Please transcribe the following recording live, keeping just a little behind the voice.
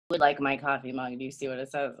would like my coffee mug. Do you see what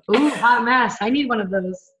it says? Ooh, hot mess. I need one of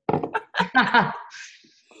those.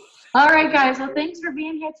 All right, guys. Well, thanks for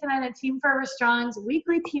being here tonight at Team Forever Strong's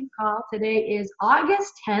weekly team call. Today is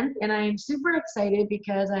August 10th, and I am super excited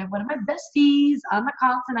because I have one of my besties on the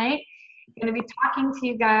call tonight. I'm going to be talking to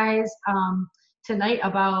you guys tonight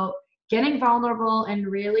about getting vulnerable and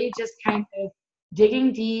really just kind of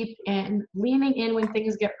digging deep and leaning in when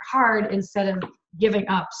things get hard instead of giving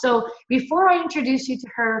up. So before I introduce you to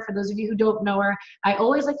her, for those of you who don't know her, I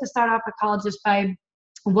always like to start off a call just by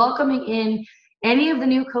welcoming in any of the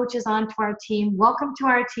new coaches onto our team. Welcome to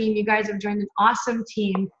our team. You guys have joined an awesome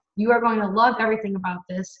team. You are going to love everything about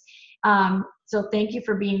this. So thank you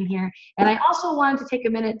for being here. And I also wanted to take a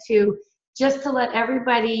minute to just to let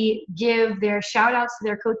everybody give their shout outs to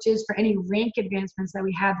their coaches for any rank advancements that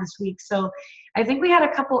we had this week. So I think we had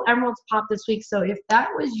a couple emeralds pop this week. So if that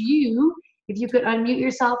was you, if you could unmute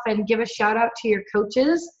yourself and give a shout out to your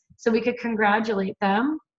coaches so we could congratulate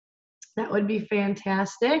them, that would be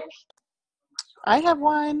fantastic. I have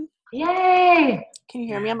one. Yay! Can you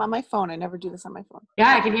hear me? I'm on my phone. I never do this on my phone.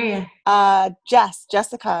 Yeah, I can hear you.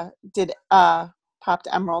 Jessica did popped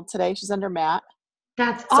emerald today. She's under Matt.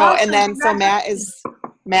 That's awesome. So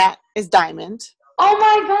Matt is diamond. Oh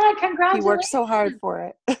my God, congratulations. He worked so hard for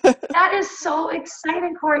it. That is so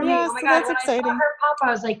exciting, Courtney. Yeah, oh my so God, that's when exciting. I saw her pop,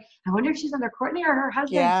 I was like, I wonder if she's under Courtney or her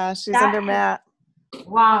husband. Yeah, she's under Matt.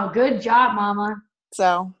 Wow, good job, Mama.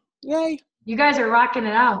 So, yay. You guys are rocking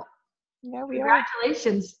it out. Yeah, we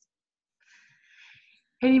Congratulations.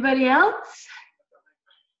 Anybody else?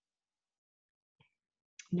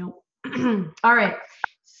 Nope. All right.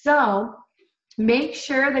 So make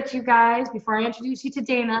sure that you guys, before I introduce you to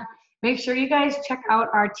Dana, make sure you guys check out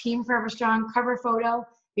our Team Forever Strong cover photo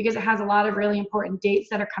because it has a lot of really important dates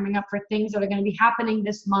that are coming up for things that are going to be happening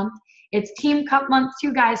this month. It's Team Cup month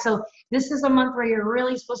too, guys. So this is a month where you're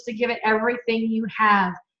really supposed to give it everything you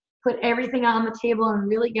have. Put everything on the table and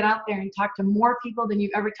really get out there and talk to more people than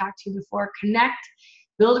you've ever talked to before. Connect,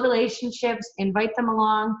 build relationships, invite them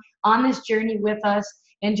along on this journey with us,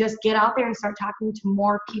 and just get out there and start talking to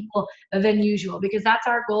more people than usual, because that's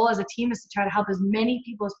our goal as a team, is to try to help as many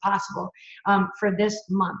people as possible for this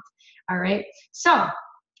month. All right. So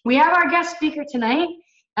we have our guest speaker tonight,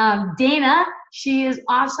 Dana. She is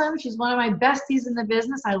awesome. She's one of my besties in the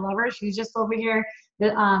business. I love her. She was just over here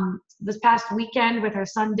this past weekend with her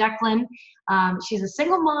son, Declan. She's a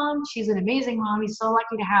single mom. She's an amazing mom. He's so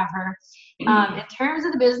lucky to have her. In terms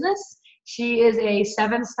of the business, she is a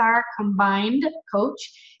 7-star combined coach.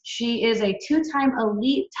 She is a 2-time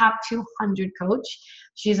elite top 200 coach.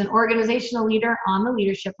 She's an organizational leader on the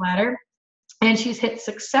leadership ladder. And she's hit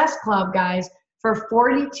Success Club, guys, for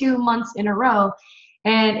 42 months in a row.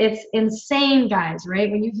 And it's insane, guys, right?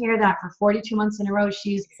 When you hear that for 42 months in a row,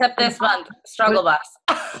 she's... Except this month, Struggle Bus.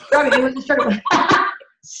 It was a struggle.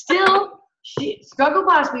 Still, struggle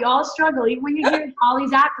bus, we all struggle. Even when you hear all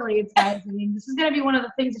these accolades, guys, I mean, this is going to be one of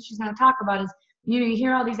the things that she's going to talk about is, you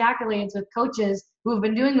hear all these accolades with coaches who have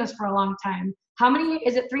been doing this for a long time. How many,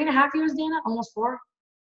 is it 3.5 years, Dana? Almost 4?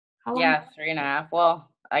 How long? Yeah, 3.5. Well,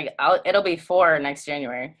 it'll be 4 next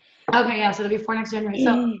January. Okay, yeah, so it'll be 4 next January.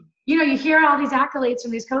 So, you hear all these accolades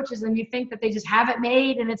from these coaches and you think that they just have it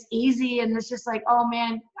made and it's easy and it's just like, oh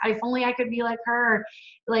man, if only I could be like her.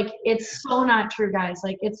 Like, it's so not true, guys.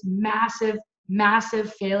 Like, it's massive,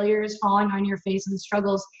 massive failures falling on your face and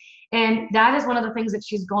struggles. And that is one of the things that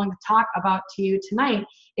she's going to talk about to you tonight,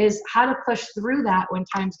 is how to push through that when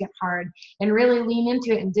times get hard and really lean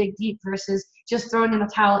into it and dig deep versus just throwing in the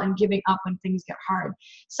towel and giving up when things get hard.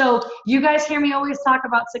 So you guys hear me always talk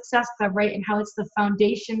about Success Club, right? And how it's the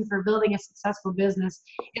foundation for building a successful business.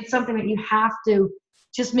 It's something that you have to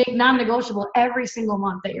just make non-negotiable every single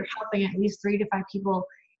month, that you're helping at least 3 to 5 people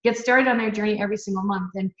get started on their journey every single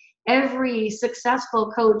month. And every successful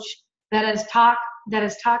coach that has talked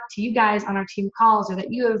to you guys on our team calls, or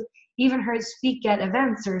that you have even heard speak at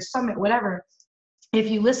events or summit, whatever, if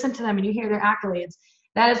you listen to them and you hear their accolades,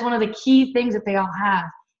 that is one of the key things that they all have,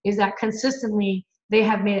 is that consistently they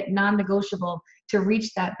have made it non-negotiable to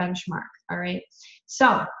reach that benchmark. All right.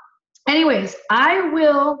 So anyways, I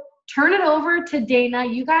will turn it over to Dana.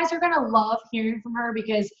 You guys are going to love hearing from her,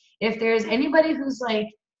 because if there's anybody who's like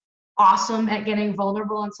awesome at getting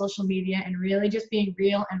vulnerable on social media and really just being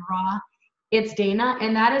real and raw, it's Dana.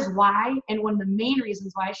 And that is why, and one of the main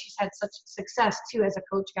reasons why she's had such success too as a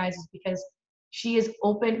coach, guys, is because she is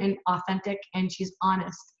open and authentic and she's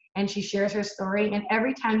honest and she shares her story. And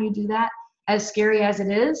every time you do that, as scary as it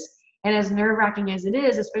is and as nerve-wracking as it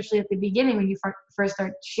is, especially at the beginning when you first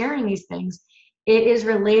start sharing these things, it is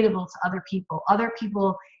relatable to other people. Other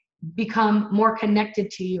people become more connected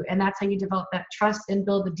to you. And that's how you develop that trust and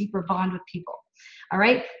build a deeper bond with people. All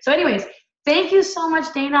right. So anyways, thank you so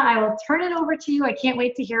much, Dana. I will turn it over to you. I can't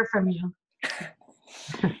wait to hear from you.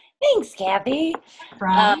 Thanks, Kathy.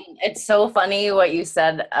 From It's so funny what you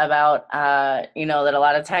said about, that a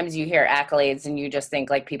lot of times you hear accolades and you just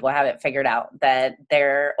think like people have it figured out, that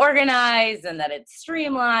they're organized and that it's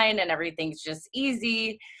streamlined and everything's just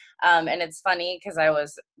easy. And it's funny because I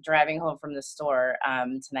was driving home from the store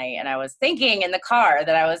tonight, and I was thinking in the car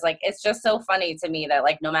that I was like, it's just so funny to me that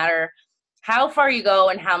like no matter how far you go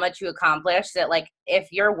and how much you accomplish, that like if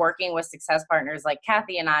you're working with success partners like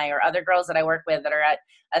Kathy and I or other girls that I work with that are at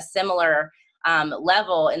a similar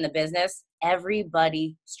level in the business,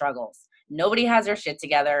 everybody struggles. Nobody has their shit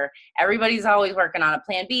together. Everybody's always working on a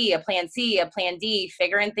plan B, a plan C, a plan D,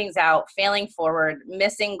 figuring things out, failing forward,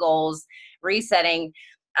 missing goals, resetting.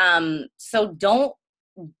 So don't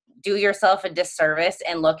do yourself a disservice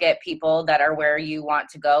and look at people that are where you want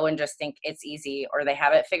to go and just think it's easy, or they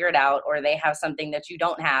have it figured out, or they have something that you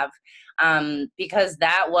don't have. Because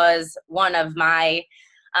that was one of my,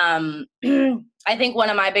 I think one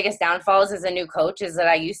of my biggest downfalls as a new coach is that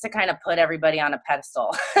I used to kind of put everybody on a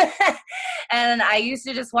pedestal. And I used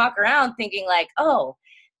to just walk around thinking like, oh,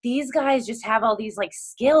 these guys just have all these like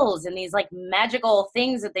skills and these like magical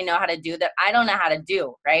things that they know how to do that I don't know how to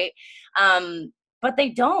do. Right. But they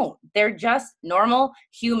don't. They're just normal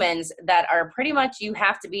humans that are pretty much, you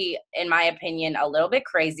have to be, in my opinion, a little bit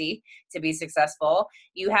crazy to be successful.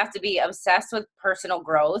 You have to be obsessed with personal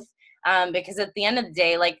growth, because at the end of the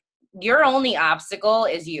day, like your only obstacle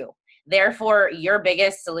is you. Therefore, your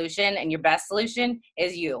biggest solution and your best solution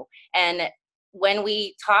is you. And when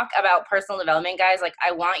we talk about personal development, guys, like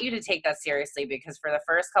I want you to take that seriously, because for the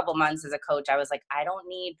first couple months as a coach, I was like, I don't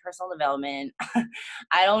need personal development.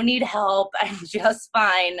 I don't need help. I'm just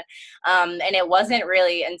fine. And it wasn't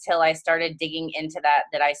really until I started digging into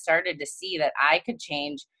that I started to see that I could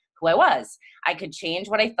change who I was. I could change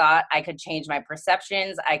what I thought. I could change my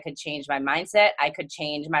perceptions. I could change my mindset. I could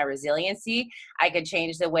change my resiliency. I could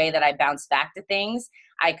change the way that I bounce back to things.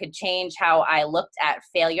 I could change how I looked at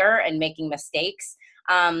failure and making mistakes.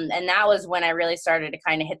 And that was when I really started to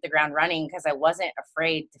kind of hit the ground running, because I wasn't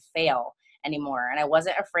afraid to fail anymore. And I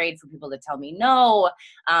wasn't afraid for people to tell me no,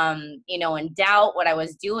 and doubt what I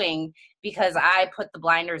was doing, because I put the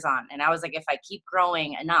blinders on. And I was like, if I keep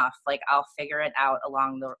growing enough, like I'll figure it out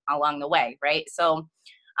along the way. Right. So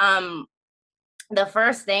the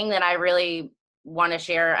first thing that I really want to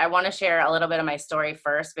share, I want to share a little bit of my story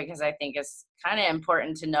first, because I think it's kind of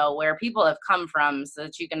important to know where people have come from so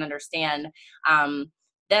that you can understand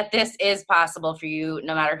that this is possible for you,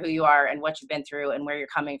 no matter who you are and what you've been through and where you're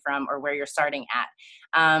coming from or where you're starting at.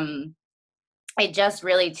 It just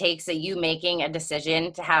really takes you making a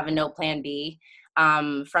decision to have a no plan B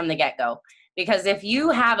from the get-go. Because if you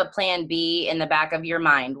have a plan B in the back of your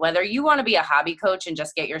mind, whether you want to be a hobby coach and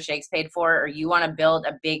just get your shakes paid for, or you want to build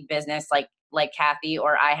a big business like Kathy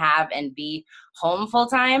or I have and be home full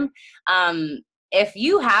time, if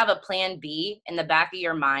you have a plan B in the back of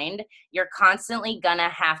your mind, you're constantly gonna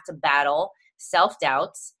have to battle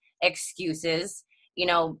self-doubts, excuses.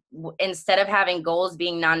 Instead of having goals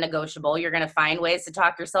being non-negotiable, you're going to find ways to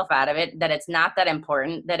talk yourself out of it, that it's not that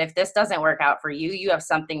important, that if this doesn't work out for you, you have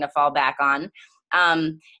something to fall back on.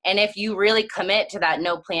 And if you really commit to that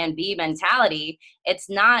no plan B mentality, it's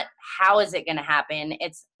not how is it going to happen?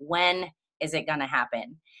 It's when is it going to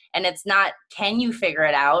happen? And it's not, can you figure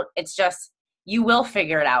it out? It's just, you will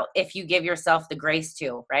figure it out if you give yourself the grace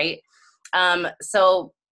to, right?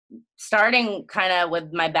 So starting kind of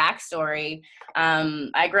with my backstory,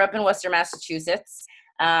 I grew up in Worcester, Massachusetts.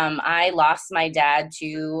 I lost my dad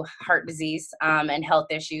to heart disease and health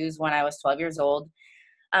issues when I was 12 years old.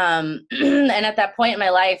 And at that point in my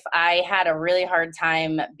life, I had a really hard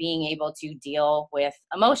time being able to deal with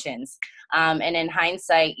emotions. And in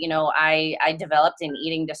hindsight, I developed an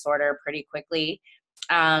eating disorder pretty quickly.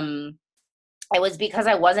 It was because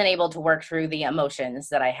I wasn't able to work through the emotions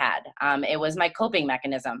that I had. It was my coping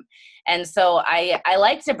mechanism. And so I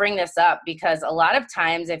like to bring this up because a lot of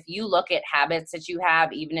times if you look at habits that you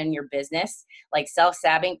have, even in your business, like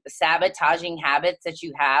self-sabotaging habits that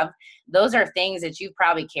you have, those are things that you've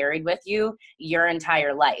probably carried with you your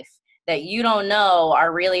entire life that you don't know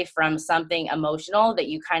are really from something emotional that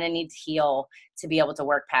you kind of need to heal to be able to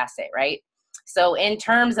work past it, right? So in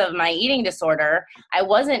terms of my eating disorder, I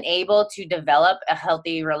wasn't able to develop a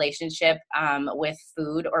healthy relationship with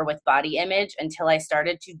food or with body image until I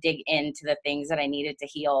started to dig into the things that I needed to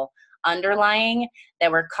heal underlying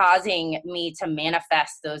that were causing me to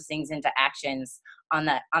manifest those things into actions on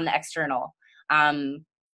the external.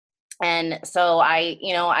 And so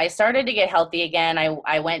I started to get healthy again.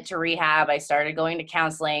 I went to rehab. I started going to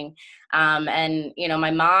counseling. And,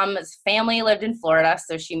 my mom's family lived in Florida.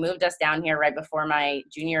 So she moved us down here right before my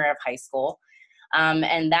junior year of high school.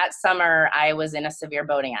 And that summer I was in a severe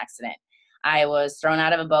boating accident. I was thrown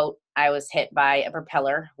out of a boat. I was hit by a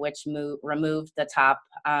propeller, which removed the top,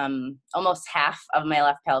 almost half of my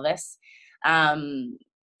left pelvis.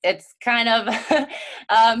 It's kind of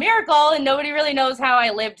a miracle, and nobody really knows how I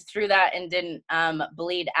lived through that and didn't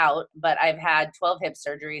bleed out. But I've had 12 hip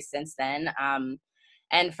surgeries since then.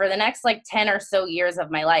 And for the next 10 or so years of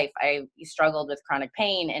my life, I struggled with chronic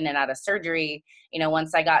pain in and out of surgery.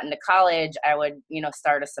 Once I got into college, I would,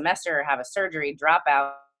 start a semester, have a surgery, drop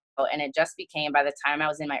out. And it just became, by the time I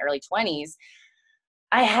was in my early 20s,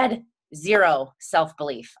 I had zero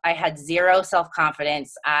self-belief. I had zero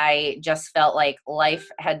self-confidence. I just felt like life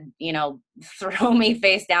had, thrown me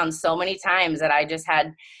face down so many times that I just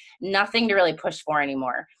had nothing to really push for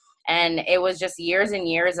anymore. And it was just years and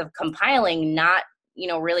years of compiling, not,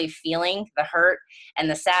 really feeling the hurt and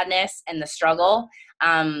the sadness and the struggle,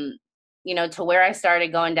 to where I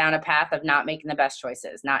started going down a path of not making the best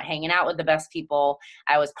choices, not hanging out with the best people.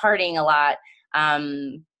 I was partying a lot.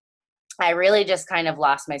 I really just kind of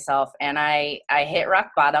lost myself, and I hit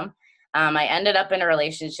rock bottom. I ended up in a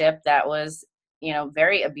relationship that was,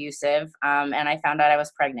 very abusive. And I found out I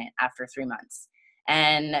was pregnant after 3 months.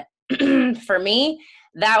 And for me,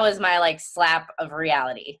 that was my slap of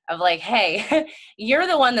reality of hey, you're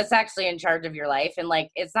the one that's actually in charge of your life. And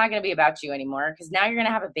it's not going to be about you anymore, because now you're going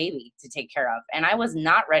to have a baby to take care of. And I was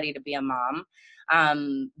not ready to be a mom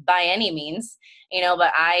by any means,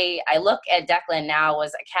 but I look at Declan now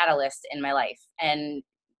as a catalyst in my life. And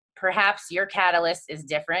perhaps your catalyst is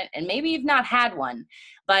different, and maybe you've not had one,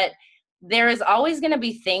 but there is always going to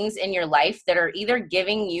be things in your life that are either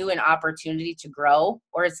giving you an opportunity to grow,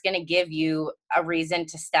 or it's going to give you a reason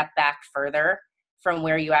to step back further from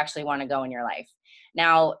where you actually want to go in your life.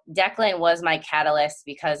 Now, Declan was my catalyst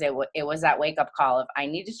because it was that wake-up call of, I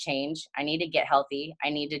need to change. I need to get healthy.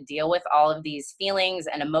 I need to deal with all of these feelings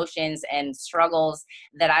and emotions and struggles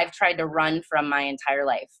that I've tried to run from my entire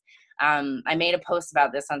life. I made a post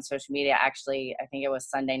about this on social media, actually, I think it was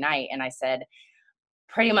Sunday night, and I said,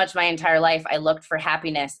 pretty much my entire life, I looked for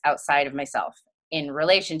happiness outside of myself, in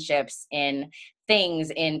relationships, in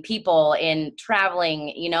things, in people, in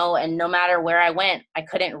traveling, and no matter where I went, I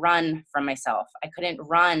couldn't run from myself. I couldn't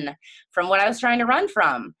run from what I was trying to run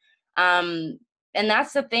from. And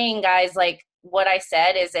that's the thing, guys, what I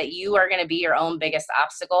said is that you are going to be your own biggest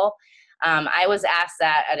obstacle. I was asked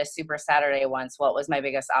that at a Super Saturday once, what was my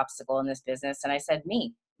biggest obstacle in this business? And I said,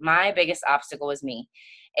 me. My biggest obstacle was me.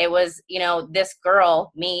 It was, this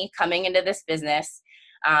girl, me, coming into this business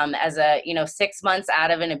as a, 6 months out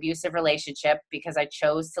of an abusive relationship, because I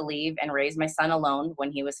chose to leave and raise my son alone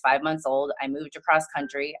when he was 5 months old. I moved across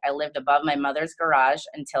country. I lived above my mother's garage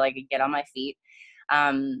until I could get on my feet.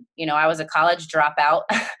 I was a college dropout.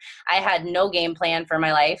 I had no game plan for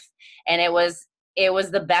my life. And it was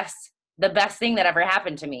the best thing that ever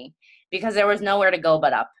happened to me, because there was nowhere to go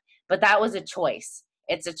but up. But that was a choice.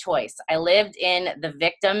 It's a choice. I lived in the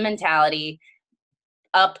victim mentality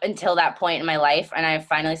up until that point in my life. And I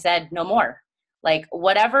finally said, no more.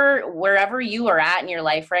 Wherever you are at in your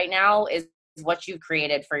life right now is what you've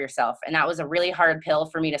created for yourself. And that was a really hard pill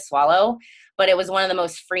for me to swallow, but it was one of the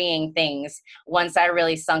most freeing things once I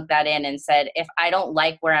really sunk that in and said, if I don't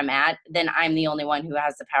like where I'm at, then I'm the only one who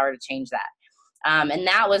has the power to change that. And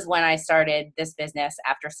that was when I started this business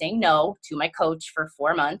after saying no to my coach for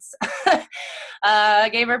 4 months.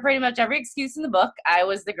 Gave her pretty much every excuse in the book. I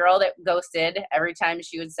was the girl that ghosted every time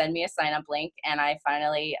she would send me a sign-up link. And I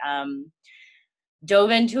finally dove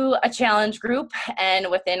into a challenge group. And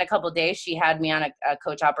within a couple of days, she had me on a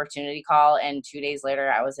coach opportunity call. And 2 days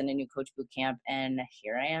later, I was in a new coach boot camp. And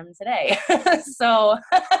here I am today. So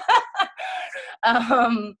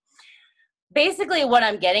basically what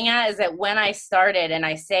I'm getting at is that when I started, and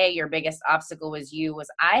I say your biggest obstacle was you, was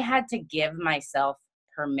I had to give myself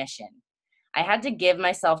permission. I had to give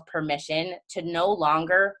myself permission to no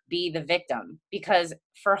longer be the victim, because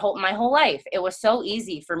for my whole life, it was so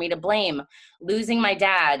easy for me to blame losing my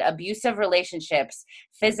dad, abusive relationships,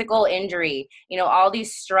 physical injury, all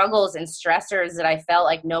these struggles and stressors that I felt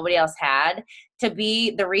like nobody else had, to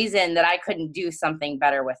be the reason that I couldn't do something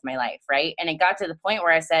better with my life, right? And it got to the point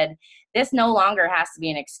where I said, this no longer has to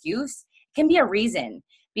be an excuse. It can be a reason.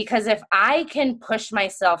 Because if I can push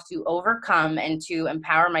myself to overcome and to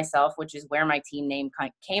empower myself, which is where my team name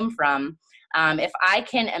came from, If I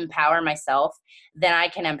can empower myself, then I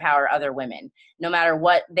can empower other women, no matter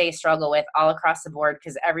what they struggle with all across the board,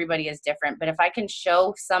 because everybody is different. But if I can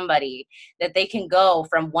show somebody that they can go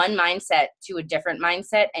from one mindset to a different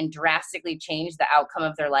mindset and drastically change the outcome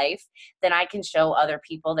of their life, then I can show other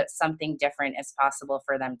people that something different is possible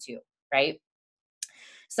for them too, right?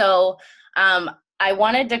 So I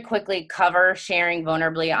wanted to quickly cover sharing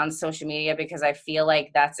vulnerably on social media, because I feel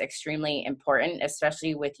like that's extremely important,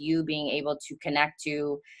 especially with you being able to connect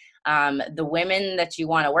to the women that you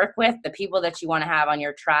want to work with, the people that you want to have on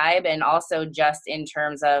your tribe, and also just in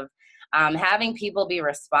terms of having people be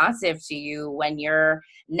responsive to you when you're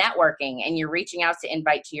networking and you're reaching out to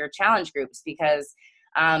invite to your challenge groups. Because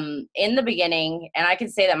in the beginning, and I can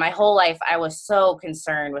say that my whole life, I was so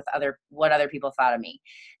concerned with what other people thought of me,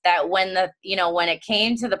 that when when it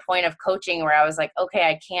came to the point of coaching where I was like, okay,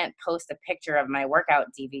 I can't post a picture of my workout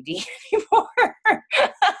DVD anymore,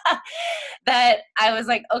 that I was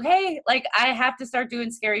like, okay, like I have to start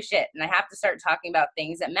doing scary shit, and I have to start talking about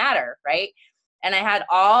things that matter. Right. And I had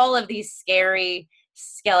all of these scary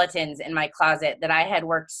skeletons in my closet that I had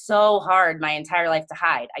worked so hard my entire life to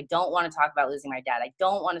hide. I don't want to talk about losing my dad. I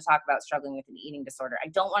don't want to talk about struggling with an eating disorder. I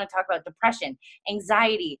don't want to talk about depression,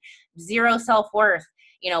 anxiety, zero self-worth,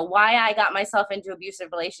 why I got myself into abusive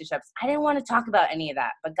relationships. I didn't want to talk about any of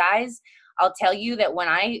that. But guys, I'll tell you that when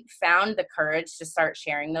I found the courage to start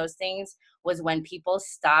sharing those things was when people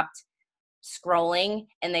stopped scrolling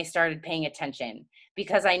and they started paying attention,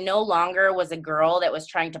 because I no longer was a girl that was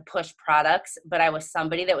trying to push products, but I was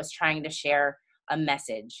somebody that was trying to share a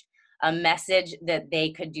message that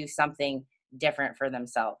they could do something different for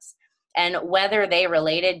themselves. And whether they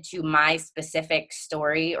related to my specific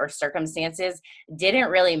story or circumstances didn't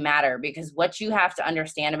really matter, because what you have to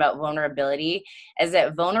understand about vulnerability is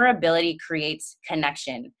that vulnerability creates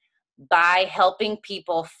connection by helping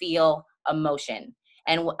people feel emotion.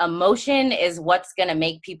 And emotion is what's going to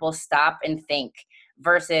make people stop and think,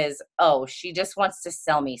 versus, oh, she just wants to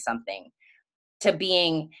sell me something, to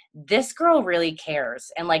being, this girl really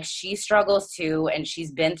cares. And like, she struggles too. And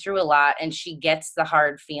she's been through a lot and she gets the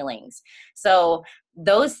hard feelings. So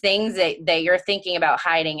those things that you're thinking about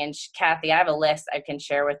hiding, and Kathy, I have a list I can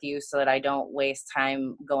share with you so that I don't waste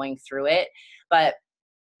time going through it. But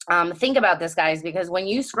think about this, guys, because when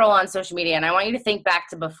you scroll on social media, and I want you to think back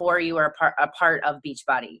to before you were a part of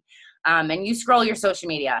Beachbody, and you scroll your social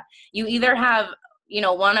media, you either have,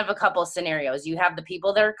 one of a couple scenarios. You have the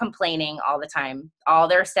people that are complaining all the time. All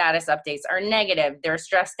their status updates are negative. They're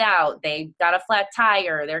stressed out. They got a flat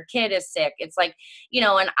tire. Their kid is sick. It's like,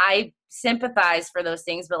 and I sympathize for those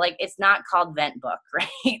things, but like, it's not called Vent Book,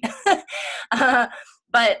 right?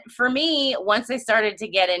 But for me, once I started to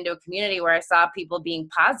get into a community where I saw people being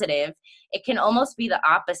positive, it can almost be the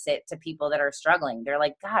opposite to people that are struggling. They're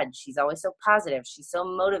like, God, she's always so positive. She's so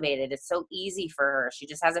motivated. It's so easy for her. She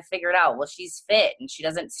just has it figured out. Well, she's fit and she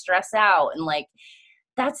doesn't stress out. And like,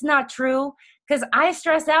 that's not true, because I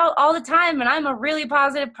stress out all the time and I'm a really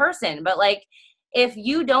positive person. But like, if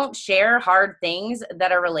you don't share hard things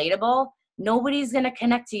that are relatable, nobody's going to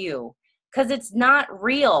connect to you, because it's not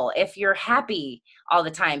real if you're happy all the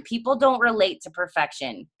time. People don't relate to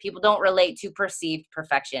perfection. People don't relate to perceived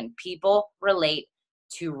perfection. People relate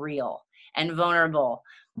to real and vulnerable.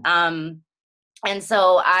 And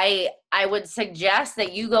so I would suggest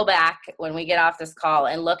that you go back when we get off this call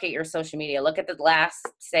and look at your social media. Look at the last,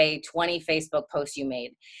 say, 20 Facebook posts you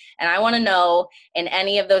made. And I want to know, in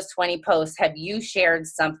any of those 20 posts, have you shared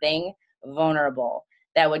something vulnerable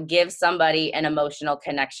that would give somebody an emotional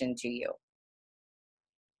connection to you?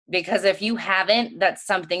 Because if you haven't, that's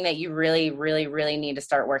something that you really, really, really need to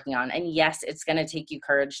start working on. And yes, it's going to take you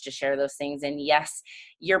courage to share those things. And yes,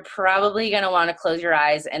 you're probably going to want to close your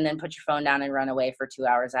eyes and then put your phone down and run away for 2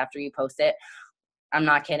 hours after you post it. I'm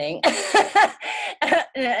not kidding.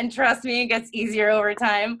 And trust me, it gets easier over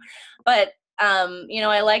time. But,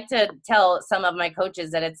 I like to tell some of my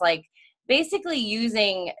coaches that it's like basically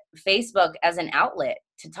using Facebook as an outlet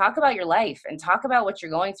to talk about your life and talk about what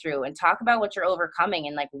you're going through and talk about what you're overcoming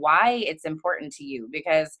and like why it's important to you.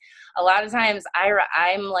 Because a lot of times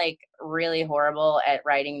I'm like really horrible at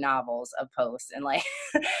writing novels of posts, and like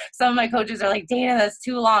some of my coaches are like, Dana, that's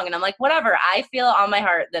too long. And I'm like, whatever. I feel on my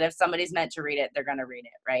heart that if somebody's meant to read it, they're going to read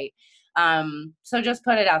it. Right. So just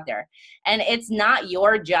put it out there. And it's not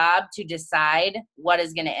your job to decide what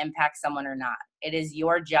is going to impact someone or not. It is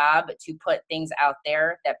your job to put things out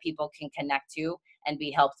there that people can connect to and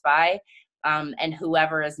be helped by. And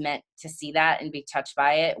whoever is meant to see that and be touched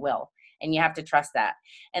by it will. And you have to trust that.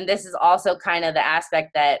 And this is also kind of the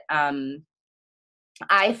aspect that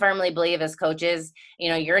I firmly believe as coaches,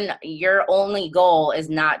 your only goal is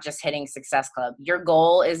not just hitting Success Club. Your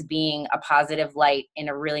goal is being a positive light in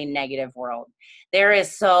a really negative world. There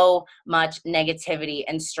is so much negativity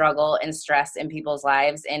and struggle and stress in people's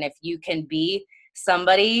lives. And if you can be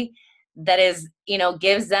somebody that is,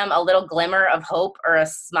 gives them a little glimmer of hope or a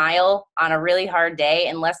smile on a really hard day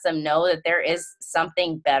and lets them know that there is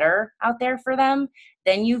something better out there for them,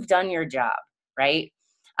 then you've done your job, right?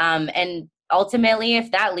 And ultimately,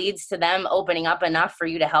 if that leads to them opening up enough for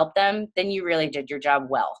you to help them, then you really did your job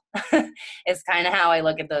well. It's kind of how I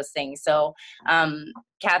look at those things. So,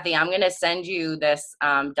 Kathy, I'm going to send you this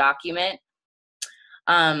document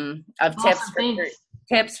of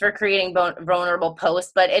tips for creating vulnerable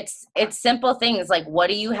posts, but it's simple things like, what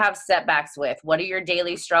do you have setbacks with? What are your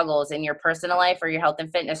daily struggles in your personal life or your health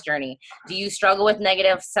and fitness journey? Do you struggle with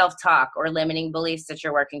negative self-talk or limiting beliefs that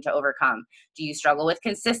you're working to overcome? Do you struggle with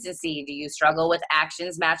consistency? Do you struggle with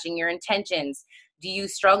actions matching your intentions? Do you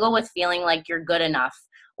struggle with feeling like you're good enough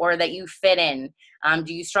or that you fit in?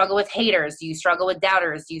 Do you struggle with haters? Do you struggle with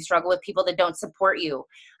doubters? Do you struggle with people that don't support you?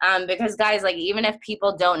 Because guys, like, even if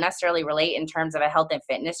people don't necessarily relate in terms of a health and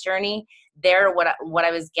fitness journey, what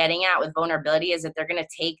I was getting at with vulnerability is that they're going to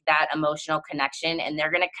take that emotional connection and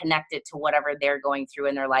they're going to connect it to whatever they're going through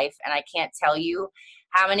in their life. And I can't tell you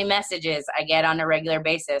how many messages I get on a regular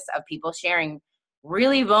basis of people sharing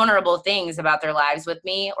really vulnerable things about their lives with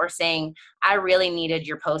me, or saying, I really needed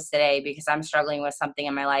your post today because I'm struggling with something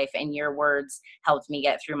in my life and your words helped me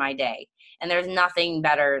get through my day. And there's nothing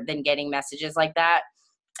better than getting messages like that.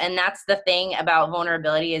 And that's the thing about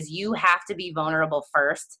vulnerability, is you have to be vulnerable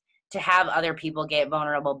first to have other people get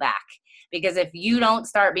vulnerable back. Because if you don't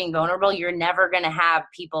start being vulnerable, you're never going to have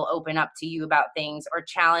people open up to you about things, or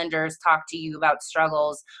challengers talk to you about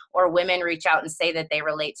struggles, or women reach out and say that they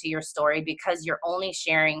relate to your story, because you're only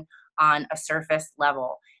sharing on a surface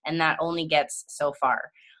level, and that only gets so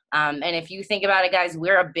far. And if you think about it, guys,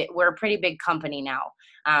 we're a pretty big company now.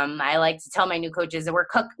 I like to tell my new coaches that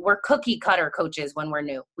we're cookie cutter coaches when we're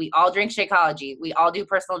new. We all drink Shakeology. We all do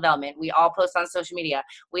personal development. We all post on social media.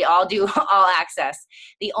 We all do all access.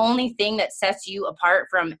 The only thing that sets you apart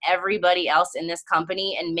from everybody else in this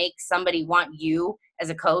company and makes somebody want you as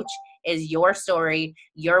a coach is your story,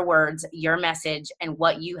 your words, your message, and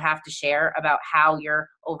what you have to share about how you're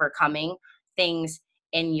overcoming things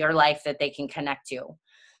in your life that they can connect to.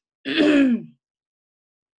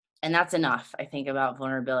 And that's enough, I think, about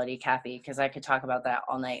vulnerability, Kathy, because I could talk about that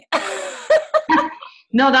all night.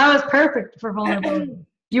 No, that was perfect for vulnerability.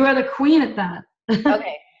 You are the queen at that.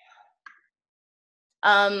 Okay.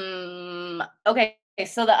 Okay.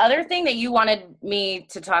 So the other thing that you wanted me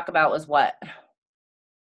to talk about was what?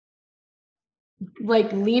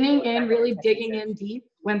 Like leaning in, really digging in deep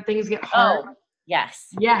when things get hard. Oh, yes.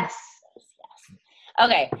 Yes.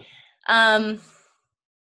 Okay.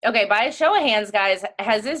 Okay, by a show of hands, guys,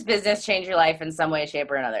 has this business changed your life in some way, shape,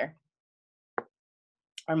 or another?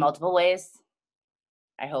 Or multiple ways?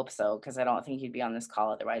 I hope so, because I don't think you'd be on this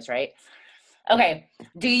call otherwise, right? Okay,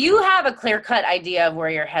 do you have a clear-cut idea of where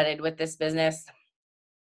you're headed with this business?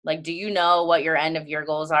 Like, do you know what your end of your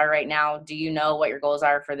goals are right now? Do you know what your goals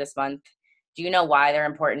are for this month? Do you know why they're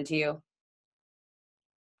important to you?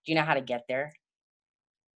 Do you know how to get there?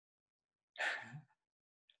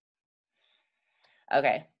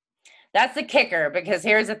 Okay. That's the kicker, because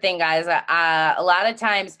here's the thing, guys. A lot of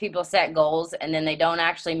times people set goals and then they don't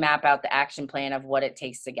actually map out the action plan of what it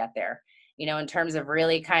takes to get there, in terms of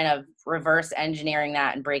really kind of reverse engineering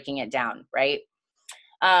that and breaking it down, right?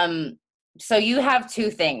 So you have two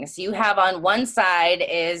things. You have, on one side,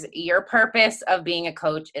 is your purpose of being a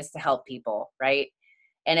coach is to help people, right?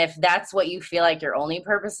 And if that's what you feel like your only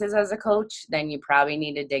purpose is as a coach, then you probably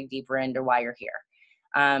need to dig deeper into why you're here.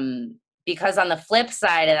 Because on the flip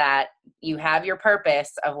side of that, you have your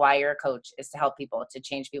purpose of why you're a coach is to help people, to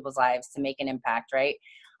change people's lives, to make an impact, right?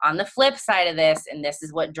 On the flip side of this, and this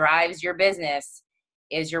is what drives your business,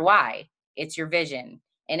 is your why. It's your vision.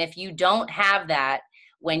 And if you don't have that,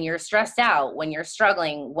 when you're stressed out, when you're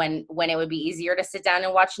struggling, when it would be easier to sit down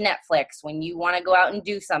and watch Netflix, when you want to go out and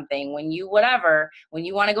do something, when you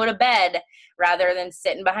want to go to bed rather than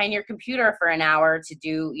sitting behind your computer for an hour to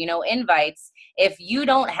do, invites, if you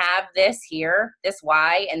don't have this here, this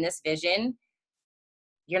why and this vision,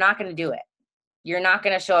 you're not going to do it. You're not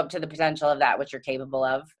going to show up to the potential of that which you're capable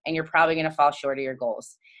of, and you're probably going to fall short of your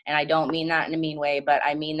goals. And I don't mean that in a mean way, but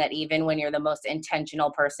I mean that even when you're the most intentional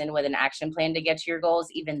person with an action plan to get to your goals,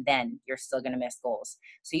 even then you're still going to miss goals.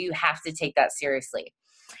 So you have to take that seriously.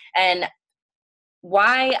 And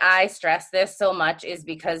why I stress this so much is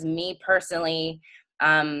because me personally,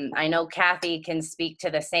 I know Kathy can speak to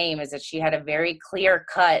the same, is that she had a very clear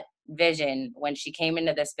cut vision when she came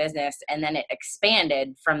into this business, and then it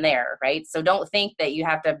expanded from there, right? So don't think that you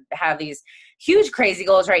have to have these huge crazy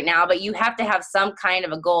goals right now, but you have to have some kind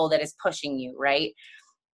of a goal that is pushing you, right?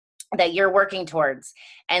 That you're working towards.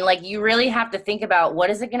 And like, you really have to think about, what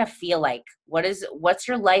is it going to feel like? What's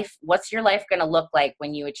your life going to look like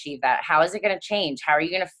when you achieve that? How is it going to change? How are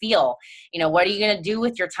you going to feel? What are you going to do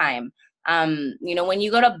with your time? When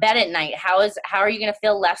you go to bed at night, how are you going to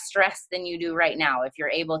feel less stressed than you do right now if you're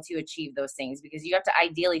able to achieve those things? Because you have to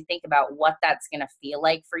ideally think about what that's going to feel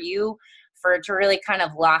like for you, for it to really kind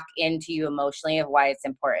of lock into you emotionally of why it's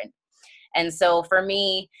important. And so for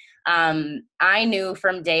me, I knew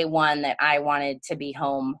from day one that I wanted to be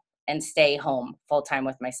home and stay home full time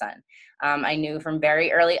with my son. I knew from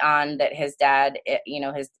very early on that his dad,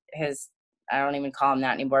 his I don't even call him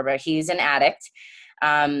that anymore, but he's an addict.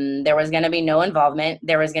 There was going to be no involvement.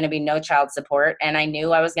 There was going to be no child support. And I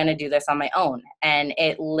knew I was going to do this on my own. And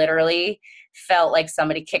it literally felt like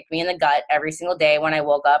somebody kicked me in the gut every single day when I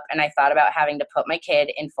woke up and I thought about having to put my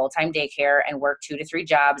kid in full-time daycare and work 2 to 3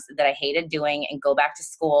 jobs that I hated doing and go back to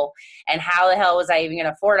school. And how the hell was I even going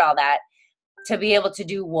to afford all that to be able to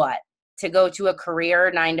do what? To go to a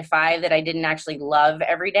career 9 to 5 that I didn't actually love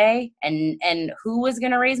every day? And who was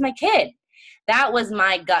going to raise my kid? That was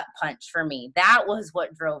my gut punch for me. That was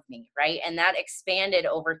what drove me, right? And that expanded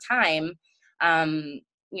over time,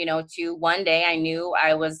 to one day I knew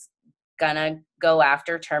I was gonna go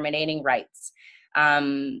after terminating rights.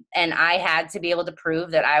 And I had to be able to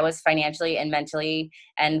prove that I was financially and mentally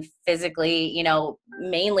and physically,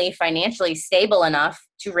 mainly financially stable enough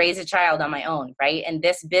to raise a child on my own, right? And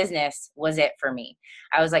this business was it for me.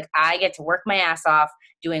 I was like, I get to work my ass off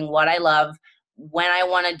doing what I love when I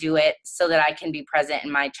want to do it so that I can be present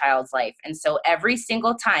in my child's life. And so every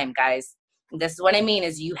single time, guys, this is what I mean,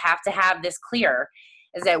 is you have to have this clear,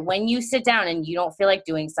 is that when you sit down and you don't feel like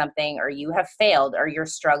doing something, or you have failed, or you're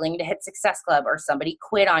struggling to hit Success Club, or somebody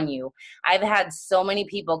quit on you. I've had so many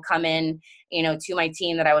people come in, to my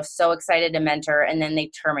team that I was so excited to mentor, and then they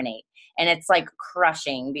terminate. And it's like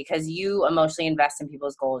crushing, because you emotionally invest in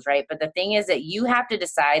people's goals, right? But the thing is that you have to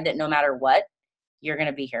decide that no matter what, you're going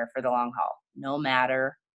to be here for the long haul, no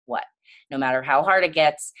matter what, no matter how hard it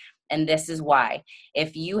gets. And this is why.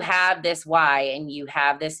 If you have this why and you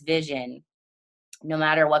have this vision, no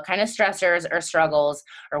matter what kind of stressors or struggles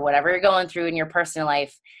or whatever you're going through in your personal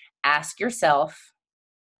life, ask yourself,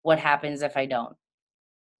 what happens if I don't?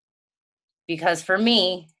 Because for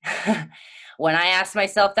me, when I asked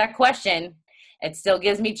myself that question, it still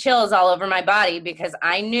gives me chills all over my body, because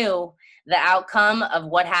I knew the outcome of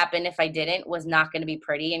what happened if I didn't was not going to be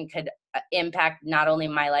pretty and could impact not only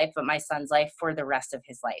my life, but my son's life for the rest of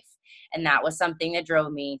his life. And that was something that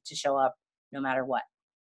drove me to show up no matter what.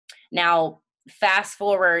 Now, fast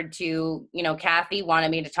forward to, Kathy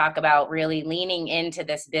wanted me to talk about really leaning into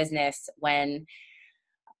this business when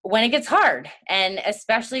it gets hard, and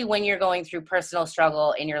especially when you're going through personal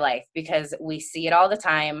struggle in your life, because we see it all the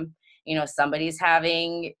time. Somebody's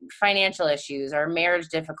having financial issues or marriage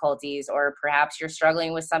difficulties, or perhaps you're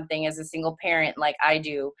struggling with something as a single parent like I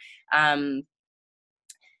do. And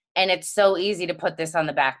it's so easy to put this on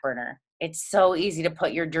the back burner. It's so easy to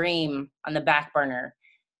put your dream on the back burner,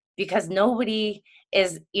 because nobody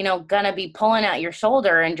is, gonna be pulling at your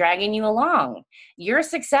shoulder and dragging you along. Your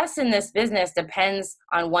success in this business depends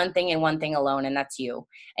on one thing and one thing alone, and that's you.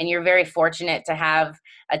 And you're very fortunate to have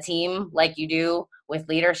a team like you do, with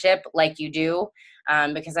leadership like you do,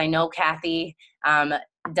 because I know Kathy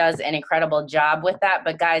does an incredible job with that.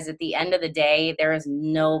 But guys, at the end of the day, there is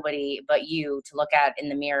nobody but you to look at in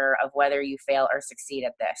the mirror of whether you fail or succeed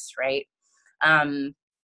at this, right?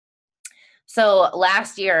 So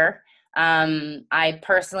last year, I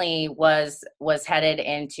personally was headed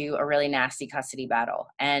into a really nasty custody battle,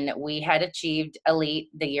 and we had achieved elite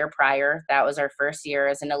the year prior. That was our first year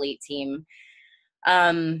as an elite team.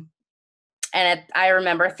 I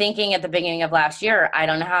remember thinking at the beginning of last year, I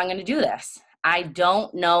don't know how I'm going to do this. I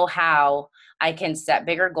don't know how I can set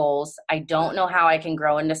bigger goals. I don't know how I can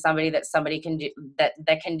grow into somebody can do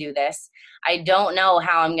that can do this. I don't know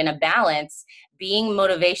how I'm going to balance being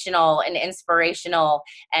motivational and inspirational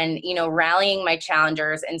and, rallying my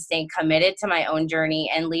challengers and staying committed to my own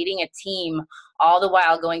journey and leading a team, all the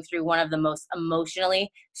while going through one of the most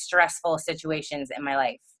emotionally stressful situations in my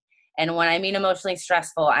life. And when I mean emotionally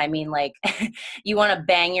stressful, I mean like you want to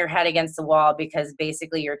bang your head against the wall, because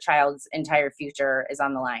basically your child's entire future is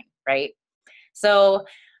on the line, right? So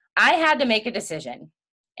I had to make a decision.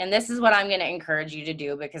 And this is what I'm going to encourage you to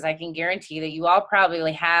do, because I can guarantee that you all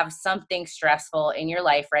probably have something stressful in your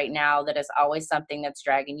life right now that is always something that's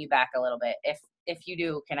dragging you back a little bit. If you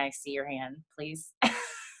do, can I see your hand, please?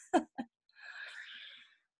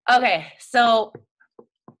 Okay, so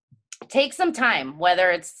take some time, whether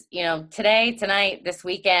it's, today, tonight, this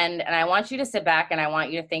weekend, and I want you to sit back and I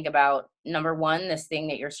want you to think about, number one, this thing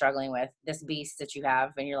that you're struggling with, this beast that you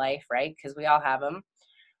have in your life, right? Because we all have them.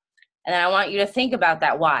 And then I want you to think about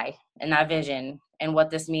that why and that vision and what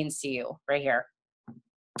this means to you right here.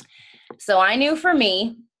 So I knew for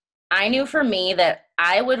me that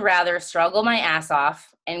I would rather struggle my ass off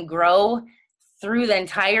and grow through the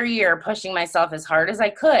entire year, pushing myself as hard as I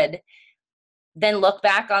could, than look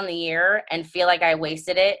back on the year and feel like I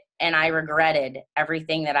wasted it and I regretted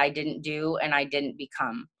everything that I didn't do and I didn't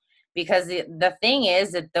become. Because the thing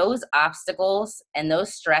is that those obstacles and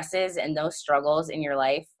those stresses and those struggles in your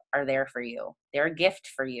life are there for you. They're a gift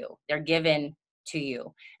for you. They're given to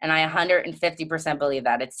you. And I 150% believe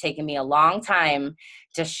that. It's taken me a long time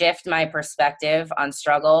to shift my perspective on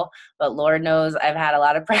struggle, but Lord knows I've had a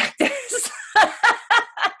lot of practice.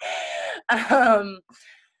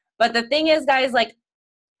 But the thing is, guys, like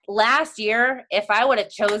last year, if I would have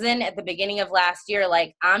chosen at the beginning of last year,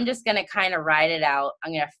 like I'm just going to kind of ride it out.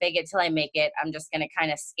 I'm going to fake it till I make it. I'm just going to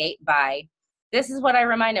kind of skate by. This is what I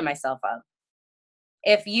reminded myself of.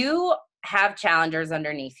 If you have challengers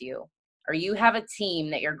underneath you, or you have a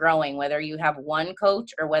team that you're growing, whether you have one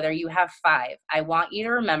coach or whether you have 5, I want you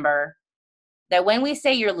to remember that when we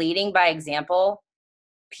say you're leading by example,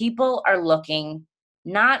 people are looking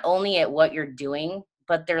not only at what you're doing,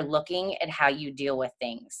 but they're looking at how you deal with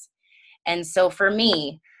things. And so for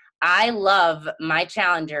me, I love my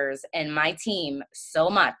challengers and my team so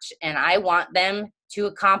much, and I want them to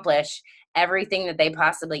accomplish everything that they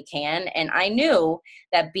possibly can. And I knew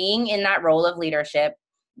that being in that role of leadership,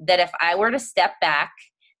 that if I were to step back,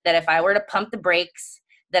 that if I were to pump the brakes,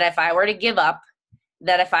 that if I were to give up,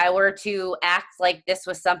 that if I were to act like this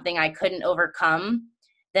was something I couldn't overcome,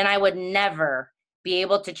 then I would never be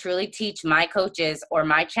able to truly teach my coaches or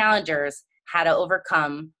my challengers how to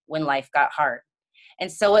overcome when life got hard.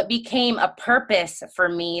 And so it became a purpose for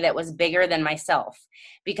me that was bigger than myself.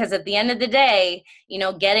 Because at the end of the day,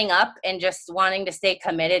 getting up and just wanting to stay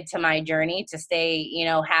committed to my journey, to stay,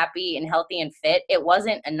 happy and healthy and fit, it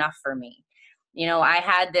wasn't enough for me. I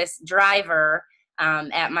had this driver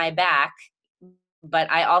at my back, but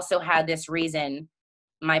I also had this reason,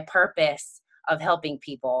 my purpose of helping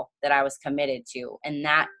people that I was committed to. And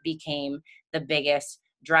that became the biggest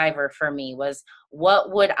driver for me, was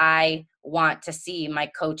what would I want to see my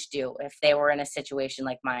coach do if they were in a situation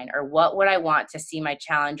like mine? Or what would I want to see my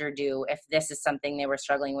challenger do if this is something they were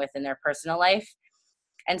struggling with in their personal life?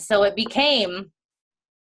 And so it became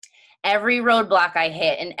every roadblock I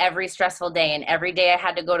hit, and every stressful day, and every day I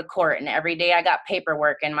had to go to court, and every day I got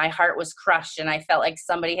paperwork, and my heart was crushed, and I felt like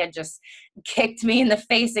somebody had just kicked me in the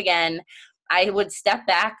face again. I would step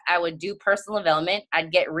back, I would do personal development,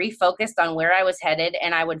 I'd get refocused on where I was headed,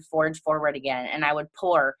 and I would forge forward again, and I would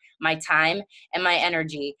pour my time and my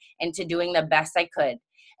energy into doing the best I could.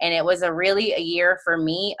 And it was really a year for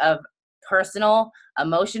me of personal,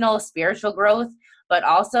 emotional, spiritual growth, but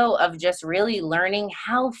also of just really learning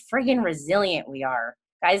how friggin' resilient we are.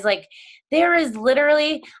 Guys, like there is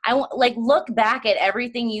literally, look back at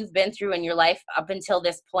everything you've been through in your life up until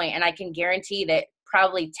this point, and I can guarantee that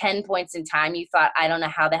probably 10 points in time you thought, I don't know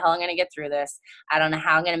how the hell I'm going to get through this. I don't know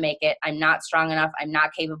how I'm going to make it. I'm not strong enough. I'm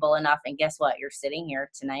not capable enough. And guess what? You're sitting here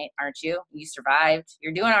tonight, aren't you? You survived.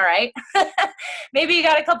 You're doing all right. Maybe you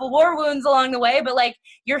got a couple war wounds along the way, but like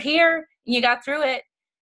you're here and you got through it.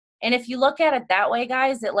 And if you look at it that way,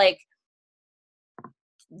 guys, that like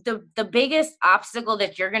the biggest obstacle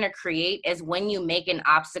that you're going to create is when you make an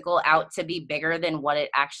obstacle out to be bigger than what it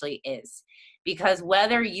actually is. Because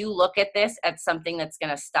whether you look at this as something that's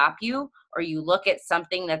going to stop you, or you look at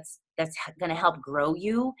something that's going to help grow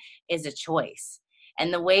you, is a choice.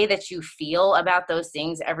 And the way that you feel about those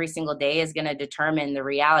things every single day is going to determine the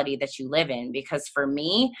reality that you live in. Because for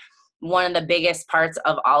me, one of the biggest parts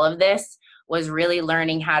of all of this was really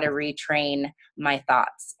learning how to retrain my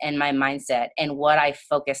thoughts and my mindset and what I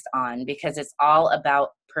focused on, because it's all about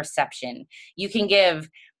perception. You can give,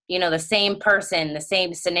 the same person, the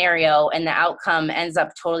same scenario, and the outcome ends up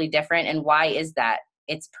totally different. And why is that?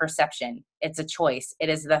 It's perception. It's a choice. It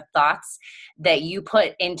is the thoughts that you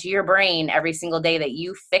put into your brain every single day that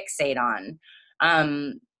you fixate on.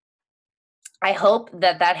 I hope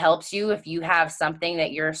that helps you if you have something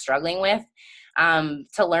that you're struggling with,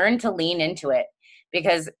 to learn to lean into it.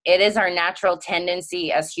 because it is our natural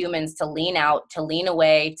tendency as humans to lean out, to lean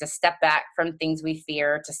away, to step back from things we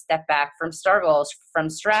fear, to step back from struggles, from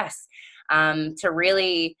stress, to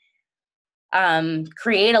really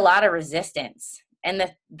create a lot of resistance.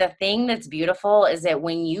 And the thing that's beautiful is that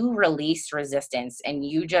when you release resistance and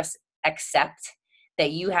you just accept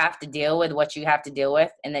that you have to deal with what you have to deal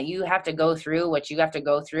with, and that you have to go through what you have to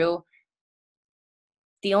go through,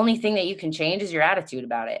 the only thing that you can change is your attitude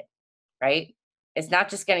about it, right? You're not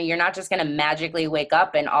just gonna magically wake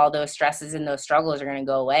up and all those stresses and those struggles are gonna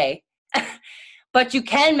go away. But you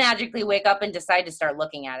can magically wake up and decide to start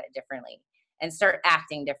looking at it differently, and start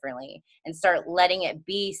acting differently, and start letting it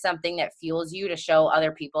be something that fuels you to show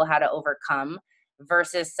other people how to overcome,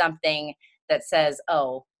 versus something that says,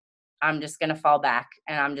 oh, I'm just going to fall back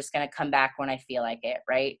and I'm just going to come back when I feel like it,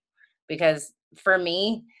 right? Because for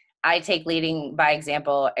me, I take leading by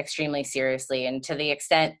example extremely seriously. And to the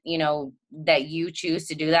extent, that you choose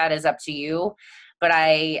to do that is up to you. But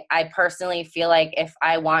I personally feel like if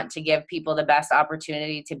I want to give people the best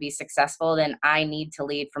opportunity to be successful, then I need to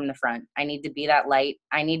lead from the front. I need to be that light.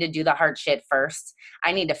 I need to do the hard shit first.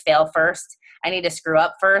 I need to fail first. I need to screw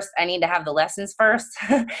up first. I need to have the lessons first.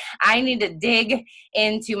 I need to dig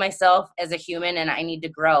into myself as a human, and I need to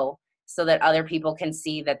grow so that other people can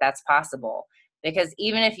see that that's possible. Because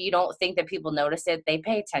even if you don't think that people notice it, they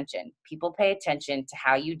pay attention. People pay attention to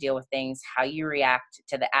how you deal with things, how you react,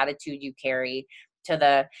 to the attitude you carry, to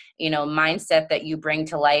the, mindset that you bring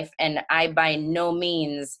to life. And I by no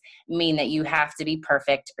means mean that you have to be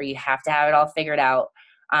perfect or you have to have it all figured out,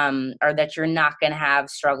 or that you're not going to have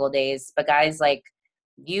struggle days. But guys, like,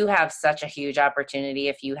 you have such a huge opportunity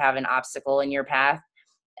if you have an obstacle in your path.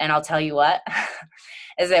 And I'll tell you what,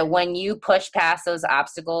 is that when you push past those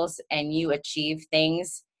obstacles and you achieve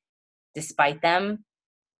things despite them,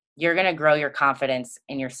 you're going to grow your confidence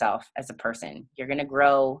in yourself as a person. You're going to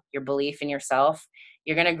grow your belief in yourself.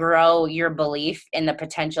 You're going to grow your belief in the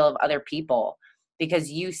potential of other people,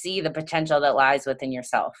 because you see the potential that lies within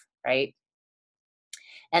yourself, right?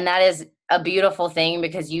 And that is a beautiful thing,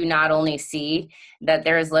 because you not only see that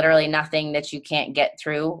there is literally nothing that you can't get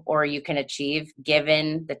through or you can achieve,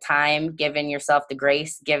 given the time, giving yourself the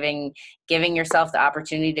grace, giving yourself the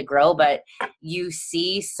opportunity to grow, but you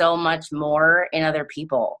see so much more in other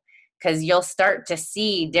people, because you'll start to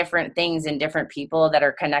see different things in different people that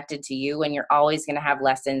are connected to you, and you're always going to have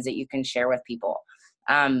lessons that you can share with people.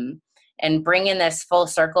 And bringing this full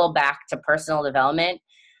circle back to personal development,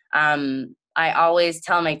 I always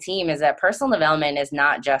tell my team is that personal development is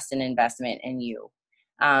not just an investment in you.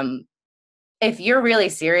 If you're really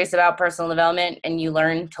serious about personal development and you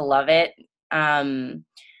learn to love it,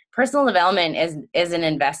 personal development is an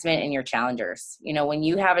investment in your challengers. When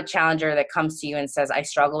you have a challenger that comes to you and says, I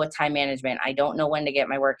struggle with time management, I don't know when to get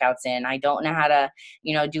my workouts in, I don't know how to,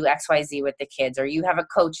 do XYZ with the kids, or you have a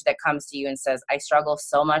coach that comes to you and says, I struggle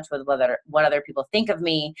so much with what other people think of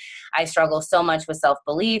me, I struggle so much with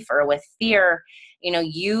self-belief or with fear,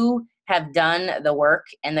 you have done the work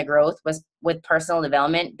and the growth with personal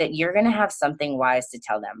development, that you're going to have something wise to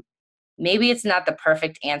tell them. Maybe it's not the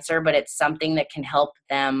perfect answer, but it's something that can help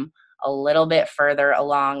them a little bit further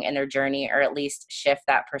along in their journey, or at least shift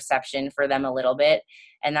that perception for them a little bit.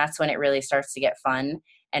 And that's when it really starts to get fun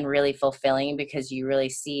and really fulfilling, because you really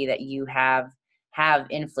see that you have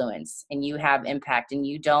influence and you have impact. And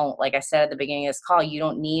you don't, like I said at the beginning of this call, you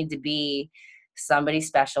don't need to be somebody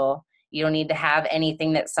special. You don't need to have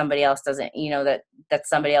anything that somebody else doesn't, that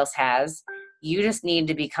somebody else has. You just need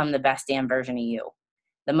to become the best damn version of you.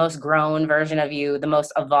 The most grown version of you, the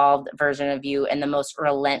most evolved version of you, and the most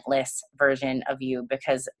relentless version of you,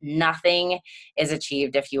 because nothing is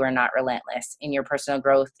achieved if you are not relentless in your personal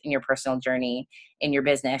growth, in your personal journey, in your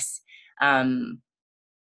business. But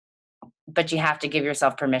you have to give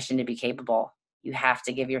yourself permission to be capable. You have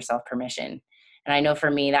to give yourself permission. And I know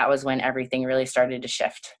for me, that was when everything really started to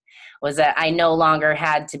shift, was that I no longer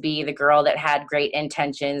had to be the girl that had great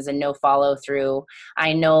intentions and no follow through.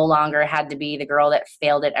 I no longer had to be the girl that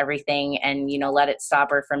failed at everything and, let it stop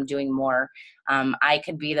her from doing more. I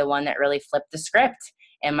could be the one that really flipped the script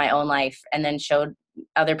in my own life and then showed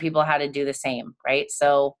other people how to do the same. Right.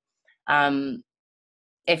 So,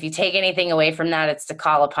 if you take anything away from that, it's to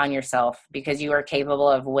call upon yourself, because you are capable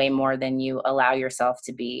of way more than you allow yourself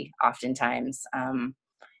to be oftentimes. And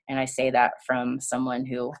I say that from someone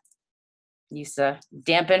who used to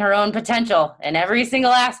dampen her own potential in every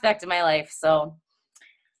single aspect of my life. So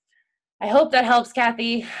I hope that helps,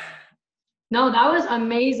 Kathy. No, that was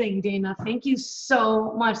amazing, Dana. Thank you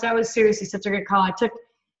so much. That was seriously such a great call. I took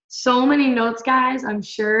so many notes, guys. I'm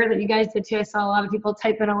sure that you guys did too. I saw a lot of people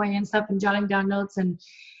typing away and stuff and jotting down notes. And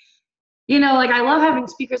like I love having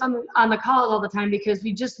speakers on the calls all the time because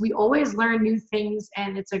we always learn new things,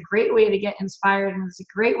 and it's a great way to get inspired, and it's a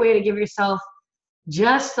great way to give yourself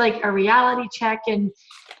just like a reality check, and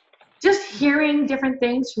just hearing different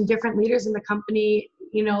things from different leaders in the company.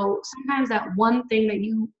 Sometimes that one thing that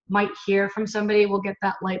you might hear from somebody will get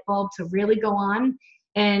that light bulb to really go on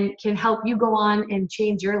and can help you go on and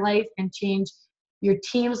change your life and change your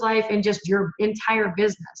team's life and just your entire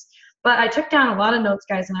business. But I took down a lot of notes,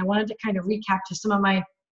 guys, and I wanted to kind of recap just some of my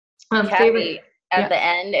favorite. At the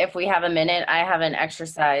end, if we have a minute, I have an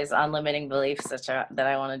exercise on limiting beliefs that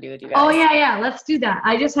I want to do with you guys. Oh, yeah. Let's do that.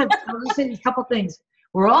 I'll just say a couple things.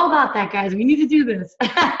 We're all about that, guys. We need to do this.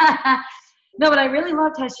 No, but I really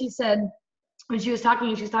loved how she said, when she was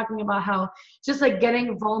talking about how just like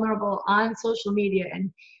getting vulnerable on social media.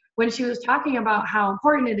 And when she was talking about how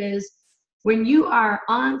important it is when you are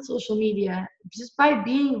on social media, just by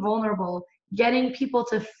being vulnerable, getting people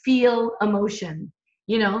to feel emotion,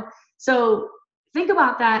 So think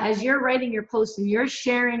about that as you're writing your post and you're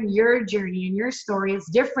sharing your journey and your story. It's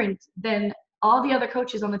different than all the other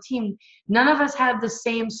coaches on the team. None of us have the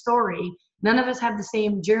same story. None of us have the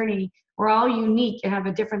same journey. We're all unique and have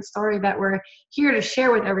a different story that we're here to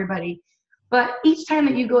share with everybody. But each time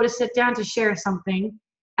that you go to sit down to share something,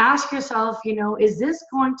 ask yourself, is this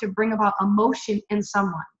going to bring about emotion in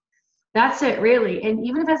someone? That's it, really. And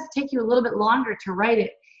even if it has to take you a little bit longer to write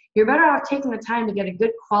it, you're better off taking the time to get a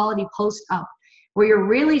good quality post up where you're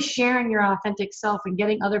really sharing your authentic self and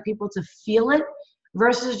getting other people to feel it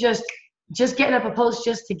versus just getting up a post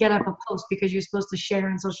just to get up a post because you're supposed to share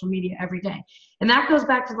on social media every day. And that goes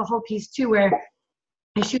back to the whole piece too, where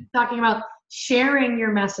she was talking about sharing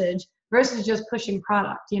your message versus just pushing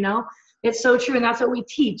product, It's so true, and that's what we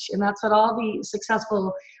teach, and that's what all the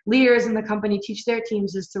successful leaders in the company teach their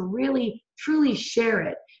teams, is to really, truly share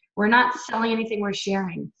it. We're not selling anything, we're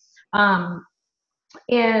sharing. So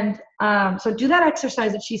do that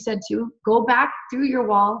exercise that she said too. Go back through your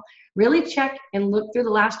wall, really check and look through the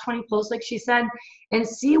last 20 posts, like she said, and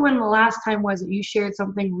see when the last time was that you shared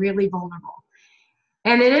something really vulnerable.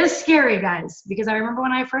 And it is scary, guys, because I remember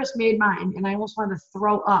when I first made mine and I almost wanted to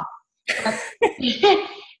throw up.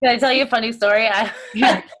 Can I tell you a funny story?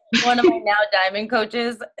 One of my now diamond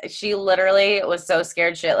coaches, she literally was so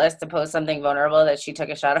scared shitless to post something vulnerable that she took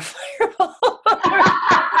a shot of Fireball.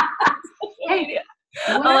 Hey,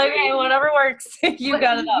 I'm like, hey, whatever works. You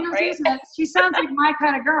got it up, right? She sounds like my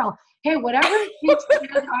kind of girl. Hey, whatever it takes.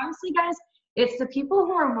 Honestly, guys, it's the people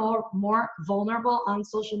who are more vulnerable on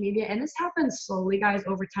social media, and this happens slowly, guys,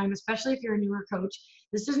 over time, especially if you're a newer coach.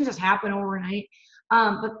 This doesn't just happen overnight.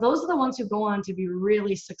 But those are the ones who go on to be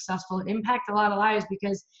really successful and impact a lot of lives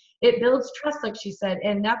because it builds trust, like she said,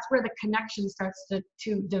 and that's where the connection starts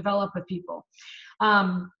to develop with people.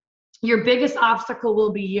 Your biggest obstacle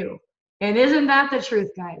will be you. And isn't that the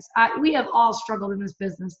truth, guys? We have all struggled in this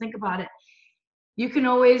business. Think about it. You can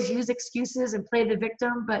always use excuses and play the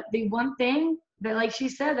victim, but the one thing that, like she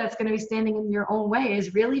said, that's going to be standing in your own way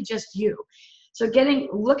is really just you. So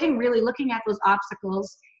looking at those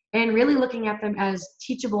obstacles and really looking at them as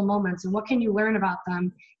teachable moments and what can you learn about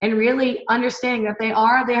them, and really understanding that they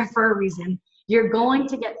are there for a reason. You're going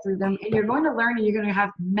to get through them, and you're going to learn, and you're going to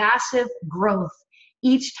have massive growth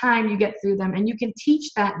each time you get through them. And you can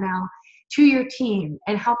teach that now to your team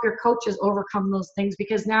and help your coaches overcome those things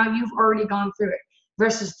because now you've already gone through it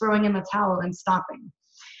versus throwing in the towel and stopping.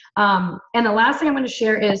 And the last thing I'm going to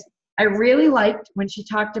share is I really liked when she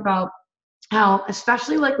talked about how,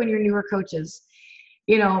 especially like when you're newer coaches,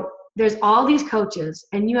 there's all these coaches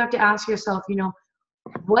and you have to ask yourself,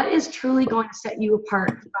 what is truly going to set you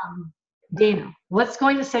apart from Dana? What's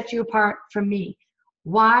going to set you apart from me?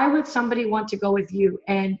 Why would somebody want to go with you?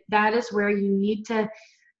 And that is where you need to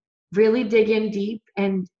really dig in deep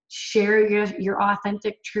and share your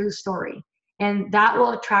authentic, true story. And that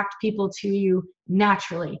will attract people to you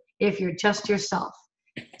naturally if you're just yourself.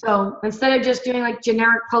 So instead of just doing like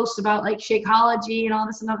generic posts about like Shakeology and all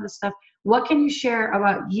this and other stuff, what can you share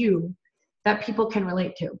about you that people can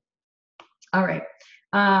relate to? All right.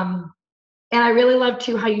 And I really love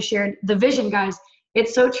too how you shared the vision, guys.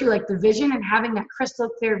 It's so true, like the vision and having that crystal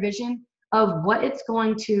clear vision of what it's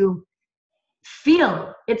going to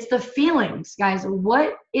feel. It's the feelings, guys.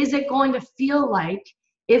 What is it going to feel like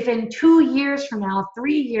if in 2 years from now,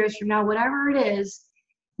 3 years from now, whatever it is,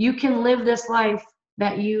 you can live this life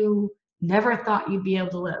that you never thought you'd be able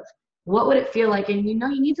to live? What would it feel like? And you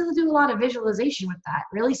need to do a lot of visualization with that,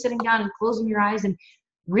 really sitting down and closing your eyes and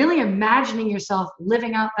really imagining yourself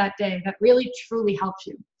living out that day. That really truly helps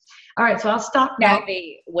you. All right, so I'll stop now.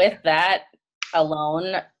 Kathy, with that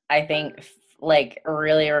alone, I think like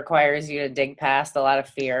really requires you to dig past a lot of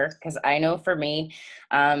fear. Because I know for me,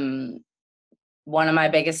 one of my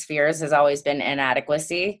biggest fears has always been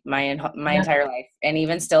inadequacy my Yeah. entire life, and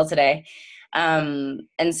even still today. And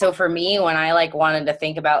so for me, when I like wanted to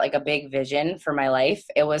think about like a big vision for my life,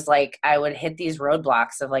 it was like I would hit these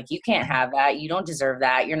roadblocks of like, you can't have that, you don't deserve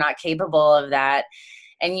that, you're not capable of that.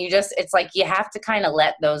 And you just, it's like you have to kind of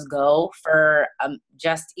let those go for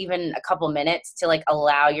just even a couple minutes to like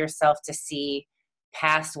allow yourself to see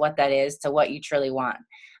past what that is to what you truly want.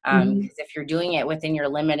 Mhm. Because if you're doing it within your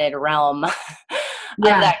limited realm of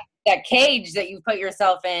Yeah. that cage that you put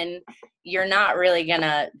yourself in, you're not really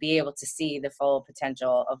gonna be able to see the full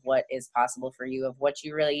potential of what is possible for you, of what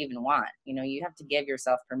you really even want. You know, you have to give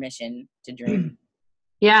yourself permission to dream.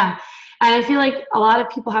 Yeah. And I feel like a lot of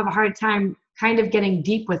people have a hard time kind of getting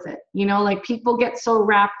deep with it. You know, like people get so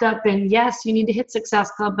wrapped up in, yes, you need to hit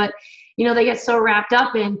Success Club, but, you know, they get so wrapped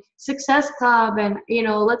up in Success Club and, you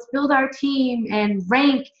know, let's build our team and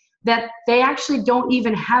rank, that they actually don't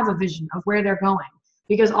even have a vision of where they're going,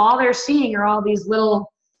 because all they're seeing are all these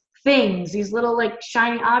little things, these little like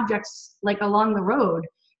shiny objects like along the road.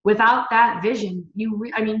 Without that vision,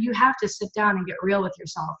 I mean, you have to sit down and get real with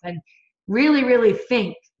yourself and really, really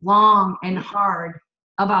think long and hard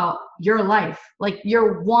about your life, like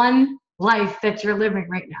your one life that you're living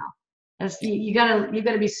right now. You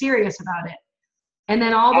gotta be serious about it. And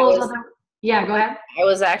then all I those was other, yeah, go ahead. I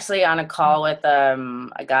was actually on a call with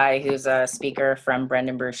a guy who's a speaker from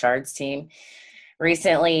Brendan Burchard's team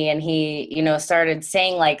recently, and he, you know, started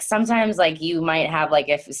saying like sometimes like you might have like,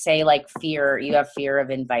 if say like fear, you have fear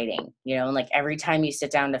of inviting, you know, and like every time you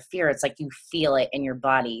sit down to fear, it's like you feel it in your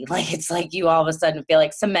body. Like it's like you all of a sudden feel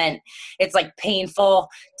like cement. It's like painful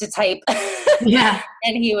to type. Yeah,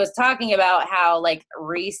 And he was talking about how like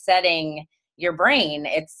resetting your brain,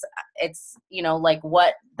 it's you know, like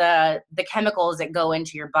what the chemicals that go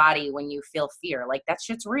into your body when you feel fear, like that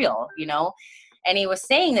shit's real, you know. And he was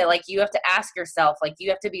saying that like you have to ask yourself, like you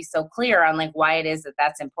have to be so clear on like why it is that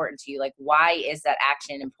that's important to you, like why is that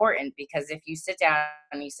action important. Because if you sit down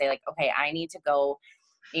and you say like, okay, I need to go,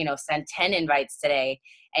 you know, send 10 invites today,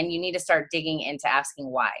 and you need to start digging into asking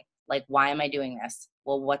why. Like, why am I doing this?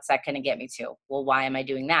 Well, what's that going to get me to? Well, why am I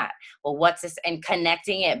doing that? Well, what's this? And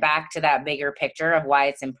connecting it back to that bigger picture of why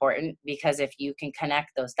it's important. Because if you can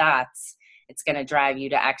connect those dots, it's going to drive you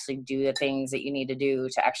to actually do the things that you need to do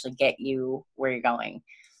to actually get you where you're going.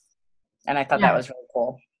 And I thought that yeah, was really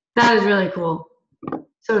cool. that is really cool.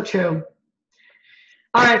 So true.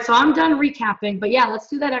 All right, so I'm done recapping, but yeah, let's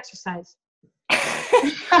do that exercise. Guys,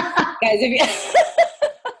 if you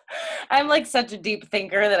I'm like such a deep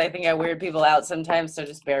thinker that I think I weird people out sometimes, so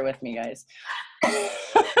just bear with me, guys.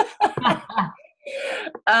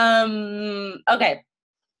 Okay.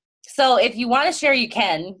 So if you want to share, you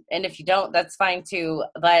can, and if you don't, that's fine too.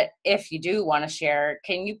 But if you do want to share,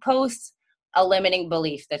 can you post a limiting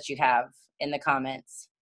belief that you have in the comments?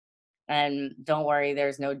 And don't worry,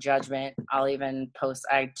 there's no judgment. I'll even post.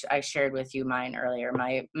 I shared with you mine earlier.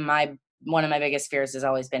 My one of my biggest fears has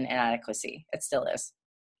always been inadequacy. It still is.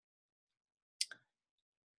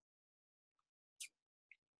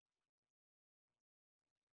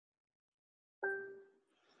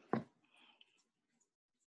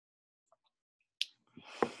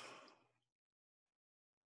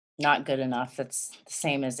 Not good enough. That's the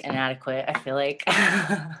same as inadequate, I feel like.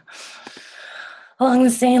 Along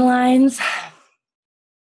the same lines.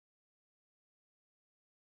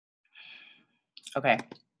 Okay.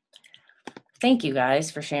 Thank you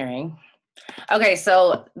guys for sharing. Okay,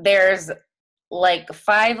 so there's like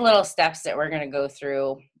 5 little steps that we're going to go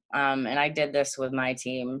through. And I did this with my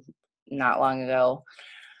team not long ago.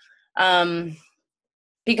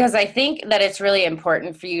 Because I think that it's really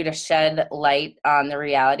important for you to shed light on the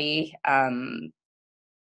reality that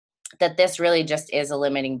this really just is a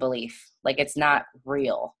limiting belief. Like it's not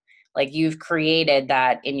real. Like you've created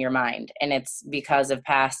that in your mind, and it's because of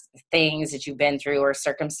past things that you've been through or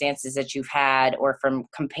circumstances that you've had, or from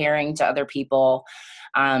comparing to other people.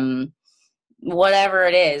 Whatever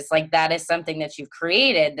it is, like that is something that you've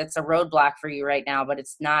created that's a roadblock for you right now, but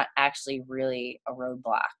it's not actually really a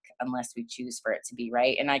roadblock unless we choose for it to be,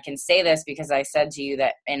 right? And I can say this because I said to you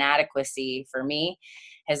that inadequacy for me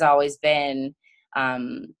has always been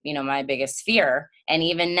you know, my biggest fear. And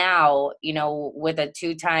even now, you know, with a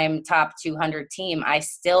 2-time top 200 team, I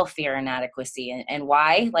still fear inadequacy. And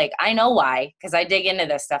why? Like, I know why, because I dig into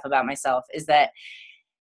this stuff about myself, is that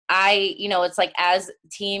you know, it's like as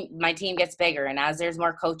my team gets bigger, and as there's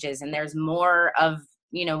more coaches and there's more of,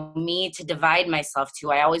 you know, me to divide myself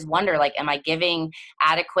to, I always wonder, like, am I giving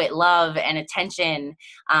adequate love and attention,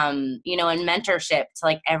 you know, and mentorship to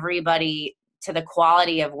like everybody to the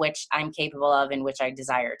quality of which I'm capable of and which I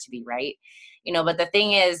desire to be, right? But the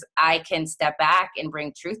thing is, I can step back and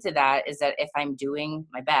bring truth to that, is that if I'm doing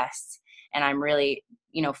my best and I'm really,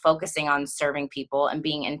 focusing on serving people and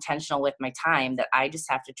being intentional with my time, that I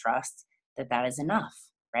just have to trust that that is enough,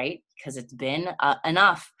 right? Because it's been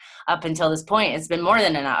enough up until this point. It's been more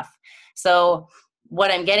than enough. So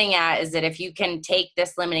what I'm getting at is that if you can take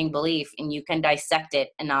this limiting belief and you can dissect it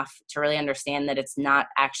enough to really understand that it's not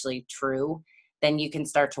actually true, then you can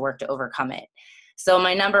start to work to overcome it. So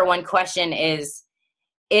my number one question is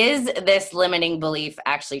this limiting belief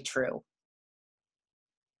actually true?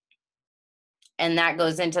 And that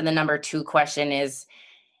goes into the number two question is,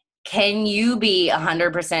 can you be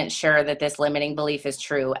 100% sure that this limiting belief is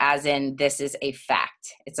true, as in this is a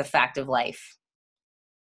fact? It's a fact of life.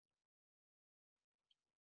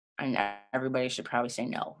 And everybody should probably say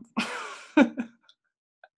no.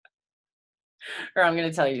 Or I'm going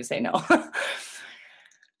to tell you to say no.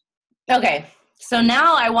 Okay, so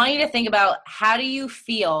now I want you to think about, how do you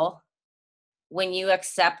feel when you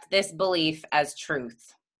accept this belief as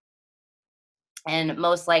truth? And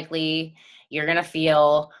most likely, you're going to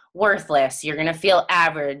feel worthless. You're going to feel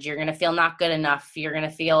average. You're going to feel not good enough. You're going to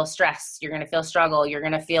feel stress. You're going to feel struggle. You're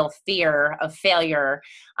going to feel fear of failure,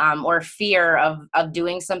 or fear of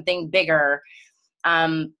doing something bigger.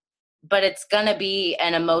 But it's going to be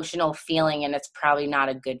an emotional feeling, and it's probably not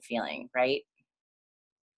a good feeling, right?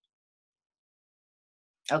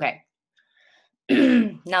 Okay.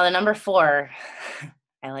 Now the number 4,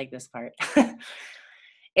 I like this part,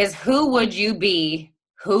 is who would you be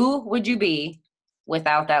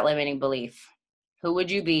without that limiting belief? Who would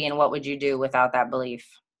you be and what would you do without that belief?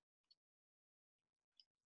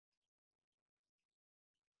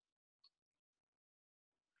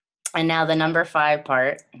 And now the number 5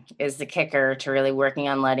 part is the kicker to really working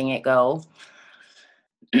on letting it go.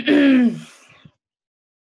 And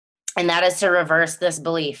that is to reverse this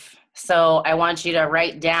belief. So I want you to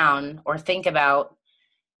write down or think about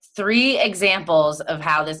 3 examples of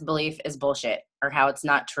how this belief is bullshit or how it's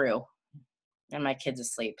not true. And my kid's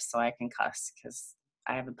asleep, so I can cuss because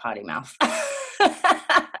I have a potty mouth.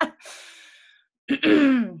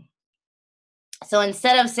 So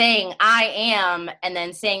instead of saying I am and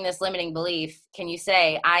then saying this limiting belief, can you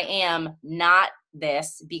say I am not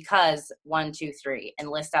this because 1, 2, 3, and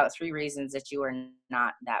list out 3 reasons that you are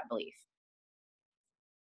not that belief.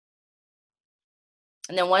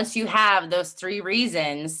 And then once you have those 3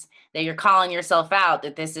 reasons that you're calling yourself out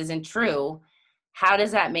that this isn't true, how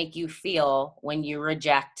does that make you feel when you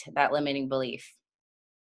reject that limiting belief?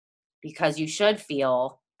 Because you should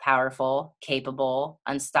feel powerful, capable,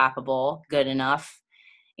 unstoppable, good enough,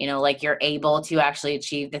 like you're able to actually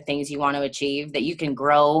achieve the things you want to achieve, that you can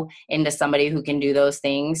grow into somebody who can do those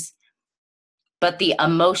things. But the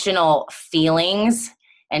emotional feelings,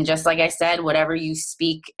 and just like I said, whatever you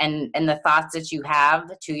speak and the thoughts that you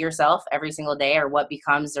have to yourself every single day are what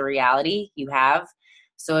becomes the reality you have.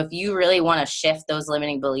 So if you really want to shift those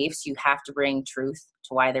limiting beliefs, you have to bring truth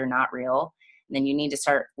to why they're not real. And then you need to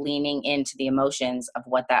start leaning into the emotions of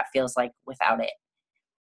what that feels like without it.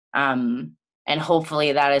 And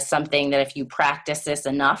hopefully that is something that if you practice this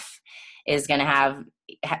enough is going to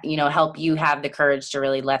help you have the courage to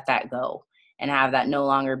really let that go and have that no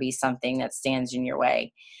longer be something that stands in your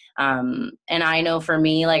way. And I know for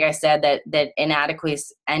me, like I said, that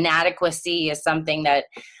inadequacy is something that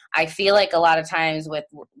I feel like a lot of times with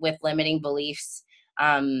limiting beliefs,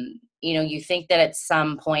 you think that at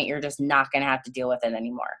some point you're just not going to have to deal with it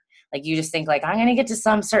anymore. Like you just think like, I'm going to get to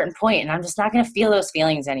some certain point and I'm just not going to feel those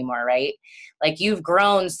feelings anymore, right? Like you've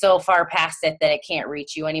grown so far past it that it can't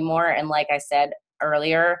reach you anymore. And like I said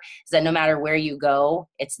earlier, is that no matter where you go,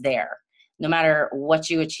 it's there. No matter what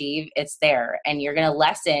you achieve, it's there. And you're going to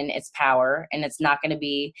lessen its power and it's not going to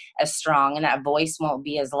be as strong and that voice won't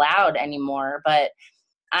be as loud anymore. But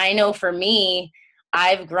I know for me,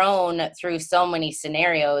 I've grown through so many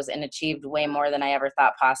scenarios and achieved way more than I ever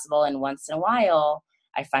thought possible. And once in a while,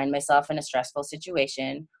 I find myself in a stressful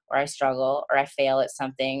situation or I struggle or I fail at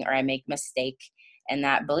something or I make a mistake, and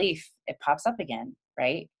that belief, it pops up again,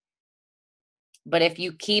 right? But if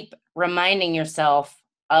you keep reminding yourself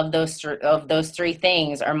of those 3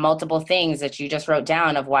 things or multiple things that you just wrote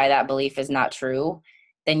down of why that belief is not true,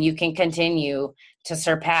 then you can continue to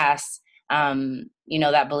surpass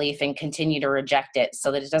that belief and continue to reject it,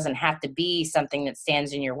 so that it doesn't have to be something that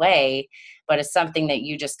stands in your way, but it's something that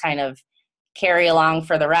you just kind of carry along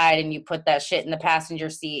for the ride, and you put that shit in the passenger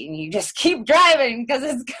seat and you just keep driving because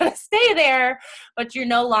it's going to stay there, but you're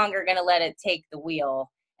no longer going to let it take the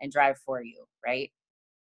wheel and drive for you, right?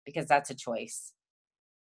 Because that's a choice.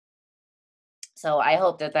 So I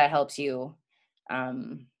hope that helps you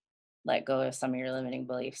let go of some of your limiting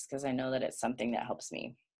beliefs, because I know that it's something that helps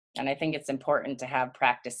me. And I think it's important to have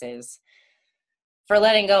practices for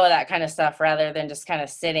letting go of that kind of stuff rather than just kind of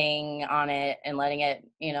sitting on it and letting it,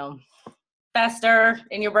 fester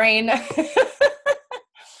in your brain.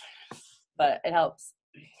 But it helps.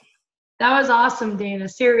 That was awesome, Dana.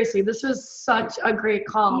 Seriously, this was such a great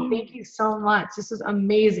call. Thank you so much. This was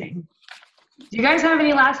amazing. Do you guys have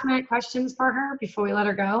any last minute questions for her before we let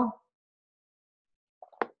her go?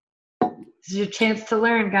 This is your chance to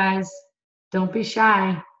learn, guys. Don't be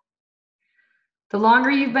shy. The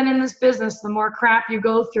longer you've been in this business, the more crap you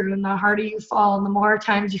go through and the harder you fall and the more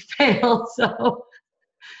times you fail. So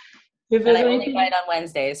if And there's I only anything, bite on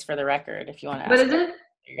Wednesdays, for the record, if you want to ask. what is it?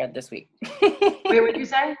 You're good this week. Wait, what did you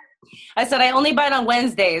say? I said I only bite on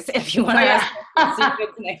Wednesdays, if you want to ask.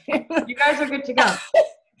 Yeah. You guys are good to go.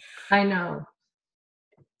 I know.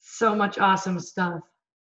 So much awesome stuff.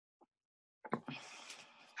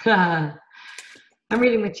 I'm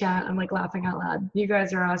reading the chat. I'm like laughing out loud. You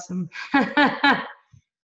guys are awesome.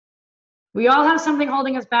 We all have something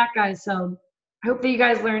holding us back, guys. So I hope that you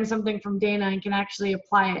guys learned something from Dana and can actually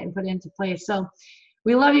apply it and put it into place. So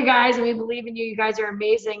we love you guys and we believe in you. You guys are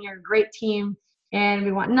amazing. You're a great team and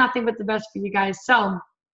we want nothing but the best for you guys. So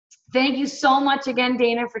thank you so much again,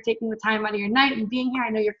 Dana, for taking the time out of your night and being here. I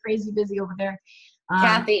know you're crazy busy over there.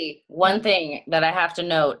 Kathy, one thing that I have to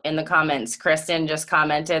note in the comments, Kristen just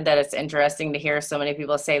commented that it's interesting to hear so many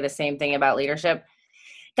people say the same thing about leadership.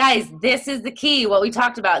 Guys, this is the key, what we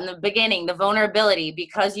talked about in the beginning, the vulnerability,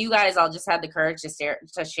 because you guys all just had the courage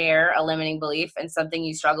to share a limiting belief and something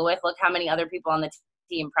you struggle with. Look how many other people on the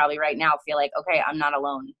team probably right now feel like, okay, I'm not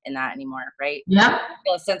alone in that anymore, right? Yeah.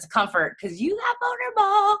 Feel a sense of comfort because you got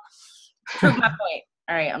vulnerable. Prove my point.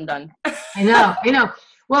 All right, I'm done. I know.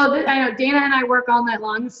 Well, I know Dana and I work all night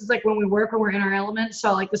long. This is like when we work, when we're in our element.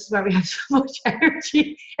 So like, this is why we have so much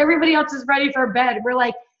energy. Everybody else is ready for bed. We're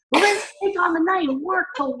like, we're going to take on the night and work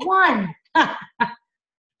till 1.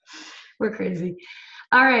 We're crazy.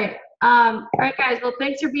 All right. All right, guys. Well,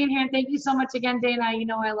 thanks for being here. And thank you so much again, Dana. You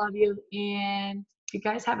know I love you. And you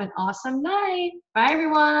guys have an awesome night. Bye,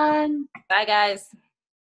 everyone. Bye, guys.